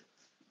through it.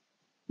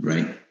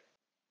 Right?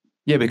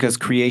 Yeah, because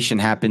creation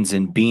happens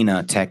in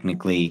Bina,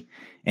 technically,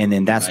 and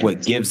then that's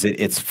what gives it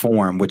its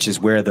form, which is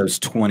where those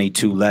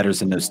 22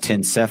 letters and those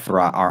 10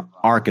 sephirah are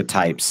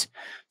archetypes.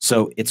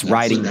 So it's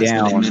writing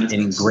down and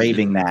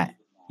engraving that.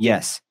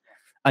 Yes.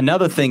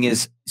 Another thing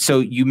is, so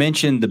you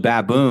mentioned the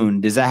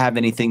baboon. Does that have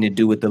anything to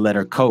do with the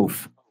letter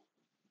Kof?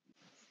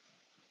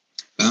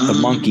 The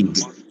monkey.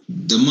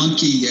 The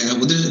monkey, yeah.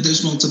 Well,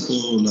 there's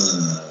multiple.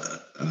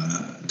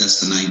 That's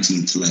the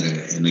 19th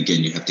letter, and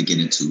again, you have to get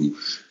into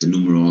the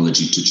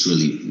numerology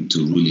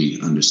to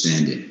really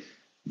understand it,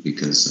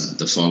 because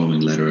the following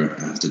letter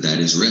after that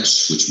is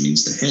Resh, which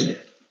means the head,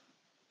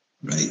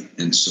 right?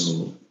 And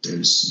so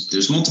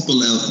there's multiple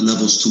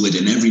levels to it,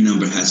 and every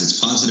number has its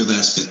positive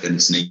aspect and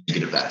its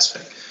negative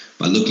aspect.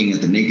 By looking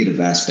at the negative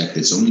aspect,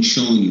 it's only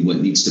showing you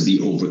what needs to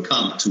be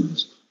overcome to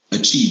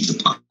achieve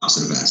the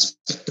positive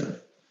aspect of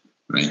it,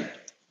 right?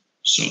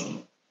 So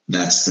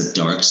that's the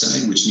dark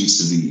side, which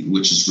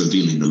is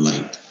revealing the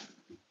light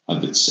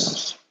of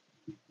itself.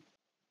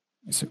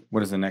 So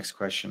what is the next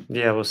question?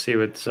 Yeah, we'll see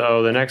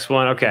so the next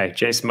one. Okay.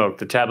 Jay Smoke,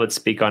 the tablets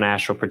speak on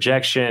astral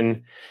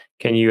projection.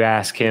 Can you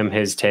ask him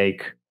his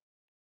take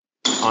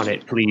on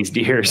it, please,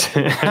 dears?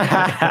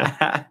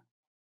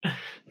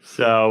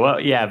 So, well,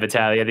 yeah,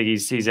 Vitaly, I think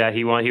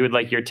he would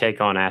like your take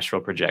on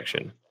astral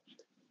projection,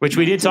 which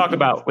we did talk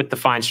about with the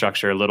fine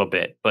structure a little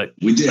bit, but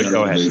we did.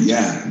 Go ahead.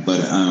 Yeah,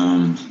 but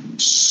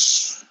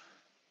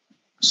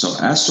so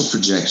astral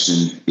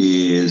projection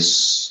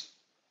is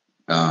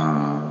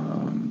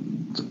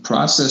the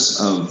process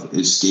of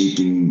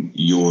escaping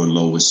your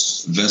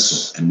lowest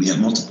vessel, and we have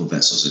multiple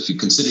vessels. If you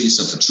consider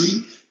yourself a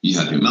tree, you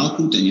have your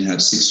malkut, and you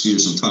have 6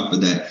 spheres on top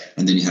of that,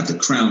 and then you have the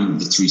crown of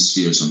the 3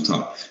 spheres on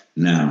top.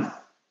 Now,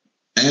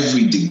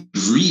 every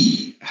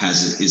degree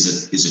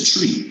is a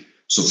tree.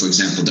 So, for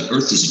example, the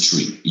earth is a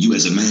tree. You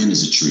as a man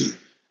is a tree.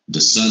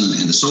 The sun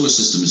and the solar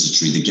system is a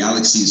tree. The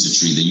galaxy is a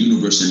tree. The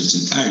universe in its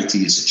entirety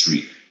is a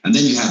tree. And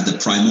then you have the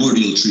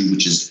primordial tree,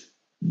 which is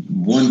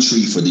one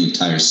tree for the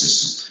entire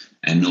system,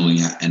 and knowing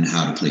and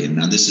how to play it.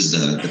 Now, this is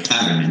the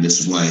pattern, and this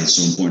is why it's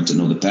so important to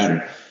know the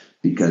pattern,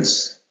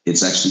 because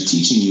it's actually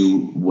teaching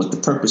you what the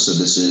purpose of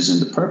this is.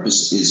 And the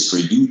purpose is for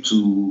you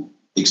to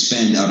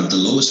expand out of the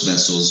lowest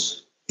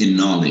vessels in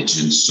knowledge.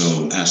 And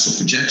so astral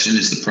projection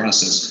is the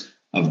process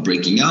of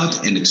breaking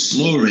out and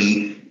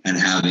exploring and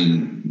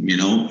having,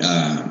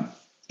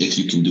 if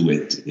you can do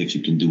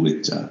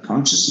it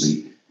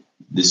consciously,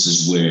 this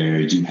is where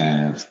you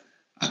have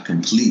a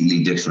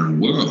completely different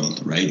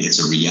world, right? It's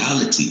a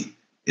reality.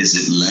 Is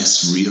it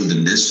less real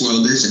than this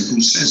world is? And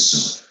who says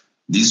so?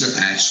 These are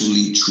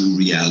actually true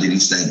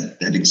realities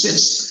that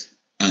exist.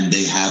 And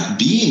they have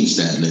beings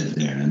that live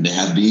there, and they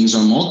have beings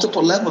on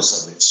multiple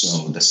levels of it.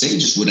 So the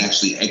sages would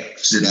actually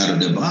exit out of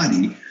their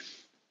body,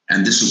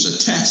 and this was a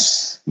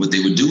test. What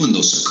they would do in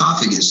those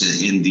sarcophagus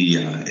in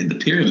the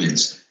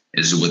pyramids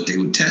is what they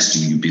would test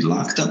you. You'd be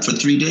locked up for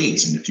 3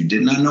 days, and if you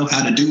did not know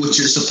how to do what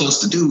you're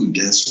supposed to do,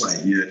 guess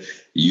what?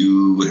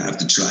 You would have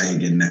to try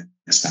again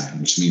next time,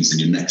 which means in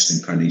your next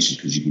incarnation,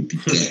 because you would be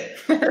dead.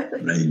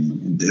 Right?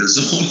 There's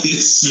only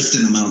a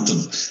certain amount of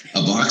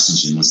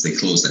oxygen once they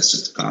close that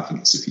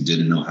sarcophagus. If you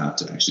didn't know how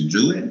to actually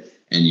do it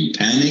and you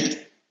panicked,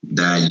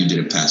 that you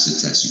didn't pass the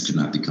test, you could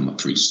not become a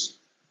priest,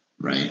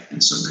 right?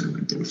 And so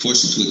they were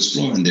forced to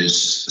explore. And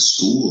there's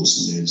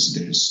schools, and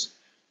there's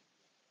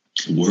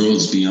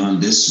worlds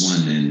beyond this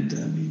one. And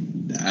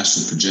the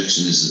astral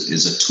projection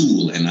is a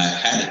tool. And I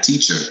had a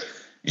teacher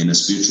in a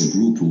spiritual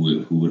group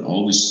who would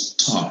always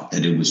taught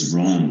that it was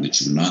wrong, that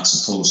you were not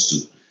supposed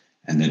to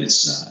and that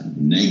it's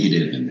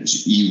negative and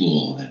there's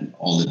evil and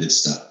all of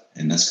this stuff.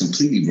 And that's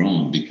completely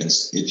wrong,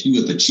 because if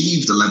you have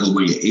achieved the level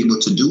where you're able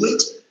to do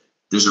it,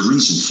 there's a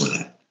reason for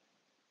that.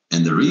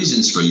 And the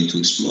reasons for you to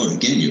explore,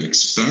 again, you're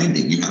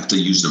expanding. You have to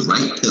use the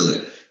right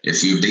pillar.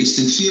 If you're based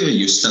in fear,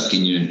 you're stuck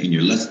in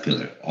your left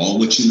pillar. All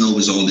what you know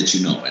is all that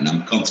you know, and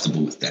I'm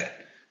comfortable with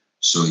that.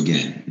 So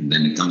again,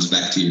 then it comes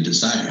back to your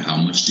desire. How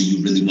much do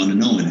you really want to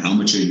know, and how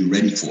much are you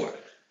ready for?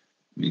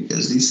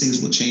 Because these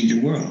things will change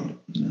your world.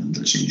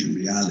 They'll change your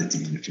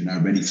reality. And if you're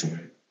not ready for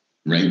it,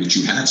 right? Which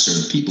you have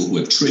certain people who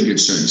have triggered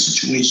certain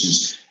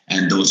situations,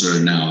 and those are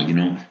now,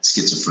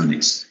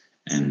 schizophrenics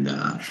and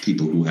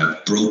people who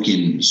have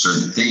broken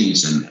certain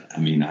things. And I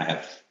mean,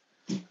 I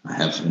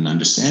have an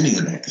understanding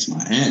of that, because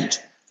my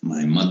aunt,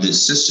 my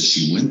mother's sister,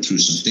 she went through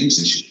some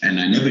things, and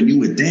I never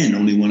knew it then.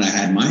 Only when I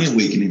had my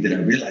awakening did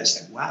I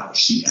realize, like, wow,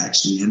 she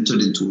actually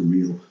entered into a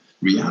real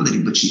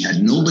reality, but she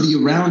had nobody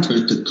around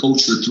her to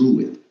coach her through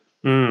it.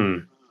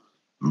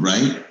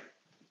 Right?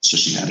 So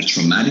she had a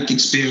traumatic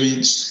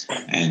experience,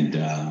 and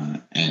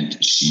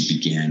she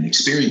began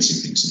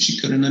experiencing things, and she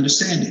couldn't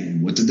understand it.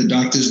 And what did the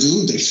doctors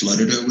do? They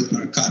flooded her with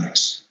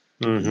narcotics.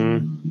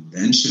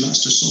 Then she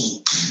lost her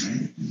soul.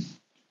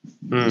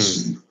 Right?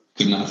 She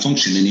could not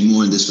function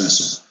anymore in this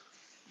vessel.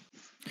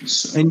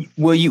 So. And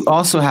well, you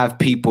also have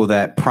people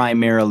that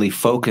primarily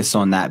focus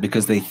on that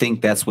because they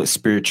think that's what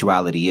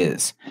spirituality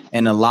is.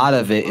 And a lot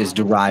of it is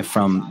derived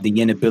from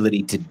the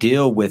inability to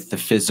deal with the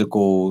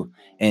physical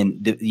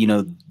and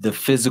the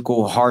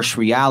physical harsh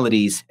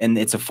realities. And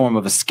it's a form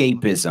of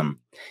escapism.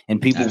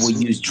 And people will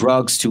use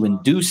drugs to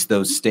induce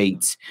those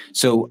states.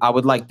 So I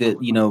would like to,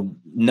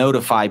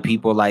 notify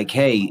people like,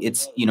 hey,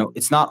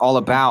 it's not all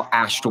about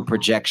astral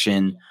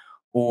projection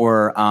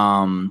or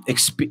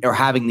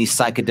having these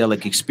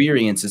psychedelic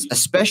experiences,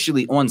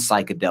 especially on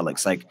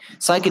psychedelics. Like,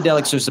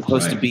 psychedelics are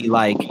supposed to be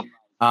like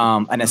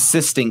an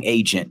assisting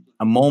agent,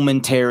 a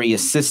momentary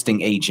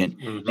assisting agent.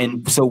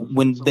 And so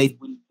when they,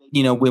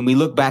 when we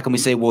look back and we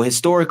say, well,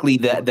 historically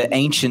the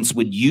ancients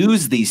would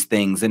use these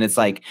things, and it's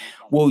like,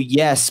 well,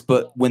 yes,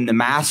 but when the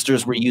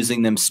masters were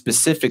using them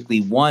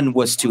specifically, one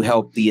was to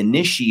help the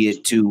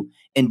initiate to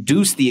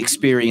induce the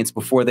experience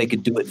before they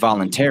could do it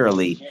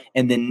voluntarily.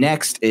 And then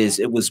next is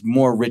it was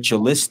more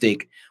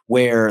ritualistic,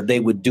 where they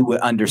would do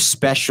it under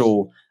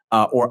special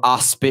or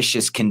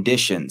auspicious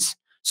conditions.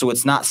 So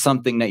it's not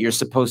something that you're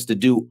supposed to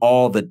do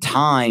all the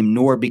time,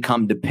 nor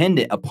become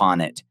dependent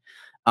upon it.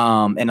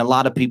 And a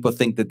lot of people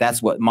think that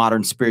that's what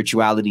modern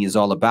spirituality is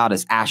all about,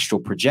 is astral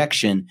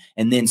projection.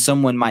 And then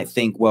someone might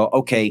think, well,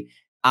 okay,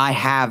 I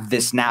have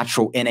this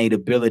natural innate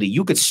ability.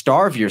 You could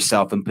starve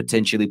yourself and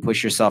potentially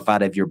push yourself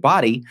out of your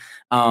body,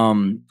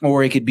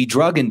 or it could be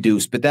drug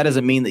induced, but that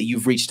doesn't mean that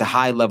you've reached a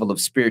high level of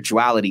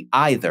spirituality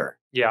either.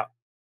 Yeah.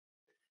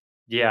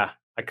 Yeah.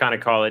 I kind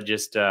of call it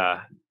just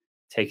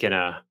taking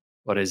a,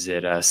 what is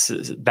it?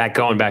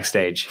 Going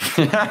backstage.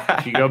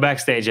 If you go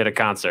backstage at a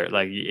concert,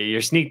 like you're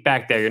sneak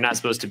back there, you're not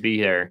supposed to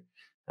be there.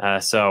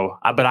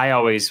 But I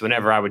always,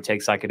 whenever I would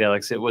take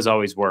psychedelics, it was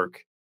always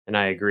work. And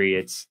I agree.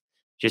 It's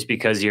just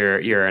because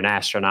you're an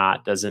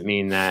astronaut doesn't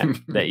mean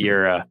that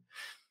you're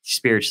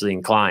spiritually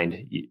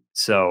inclined.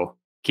 So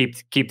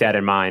keep that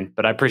in mind.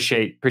 But I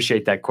appreciate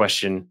that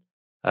question,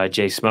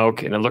 Jay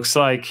Smoke. And it looks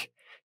like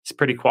it's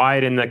pretty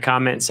quiet in the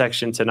comment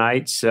section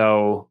tonight.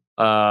 So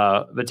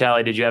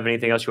Vitaly, did you have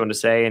anything else you wanted to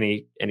say?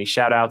 Any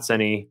shout outs?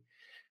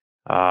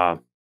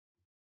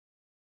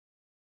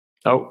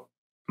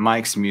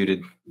 Mike's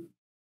muted.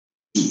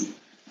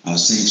 I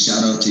was saying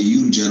shout out to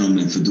you,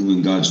 gentlemen, for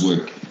doing God's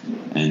work,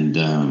 and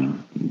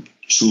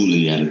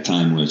truly at a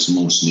time where it's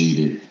most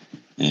needed.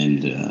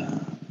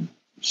 And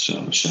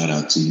so shout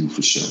out to you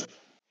for sure.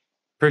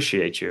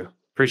 Appreciate you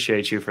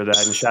for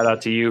that, and shout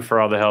out to you for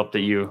all the help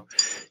that you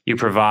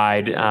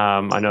provide.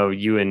 I know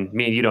you and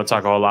me, you don't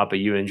talk a whole lot, but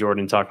you and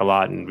Jordan talk a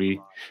lot, and we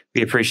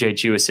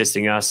appreciate you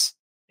assisting us.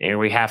 And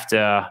we have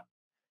to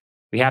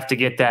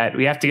get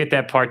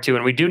that part too.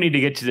 And we do need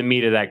to get to the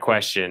meat of that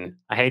question.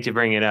 I hate to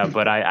bring it up,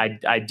 but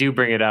I do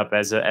bring it up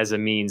as a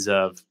means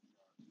of,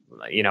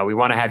 we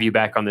want to have you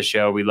back on the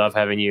show. We love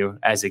having you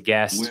as a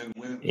guest.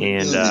 We're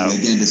again,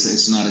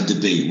 it's not a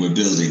debate. We're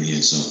building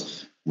here, so.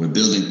 We're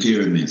building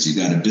pyramids.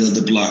 You got to build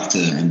a block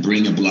and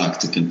bring a block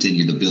to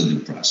continue the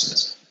building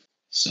process.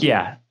 So.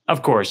 Yeah,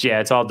 of course. Yeah,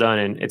 it's all done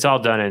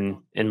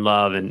in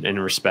love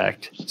and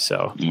respect.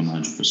 So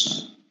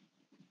 100%.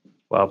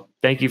 Well,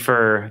 thank you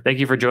for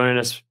joining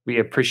us. We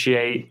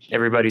appreciate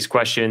everybody's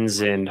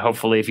questions, and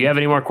hopefully, if you have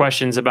any more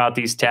questions about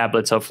these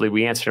tablets, hopefully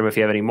we answered them. If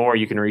you have any more,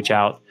 you can reach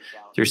out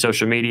through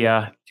social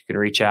media. You can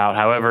reach out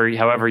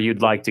however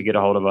you'd like to get a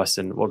hold of us,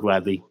 and we'll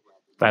gladly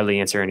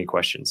answer any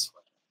questions.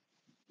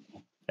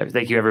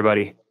 Thank you,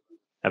 everybody.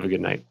 Have a good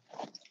night.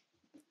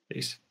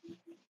 Peace.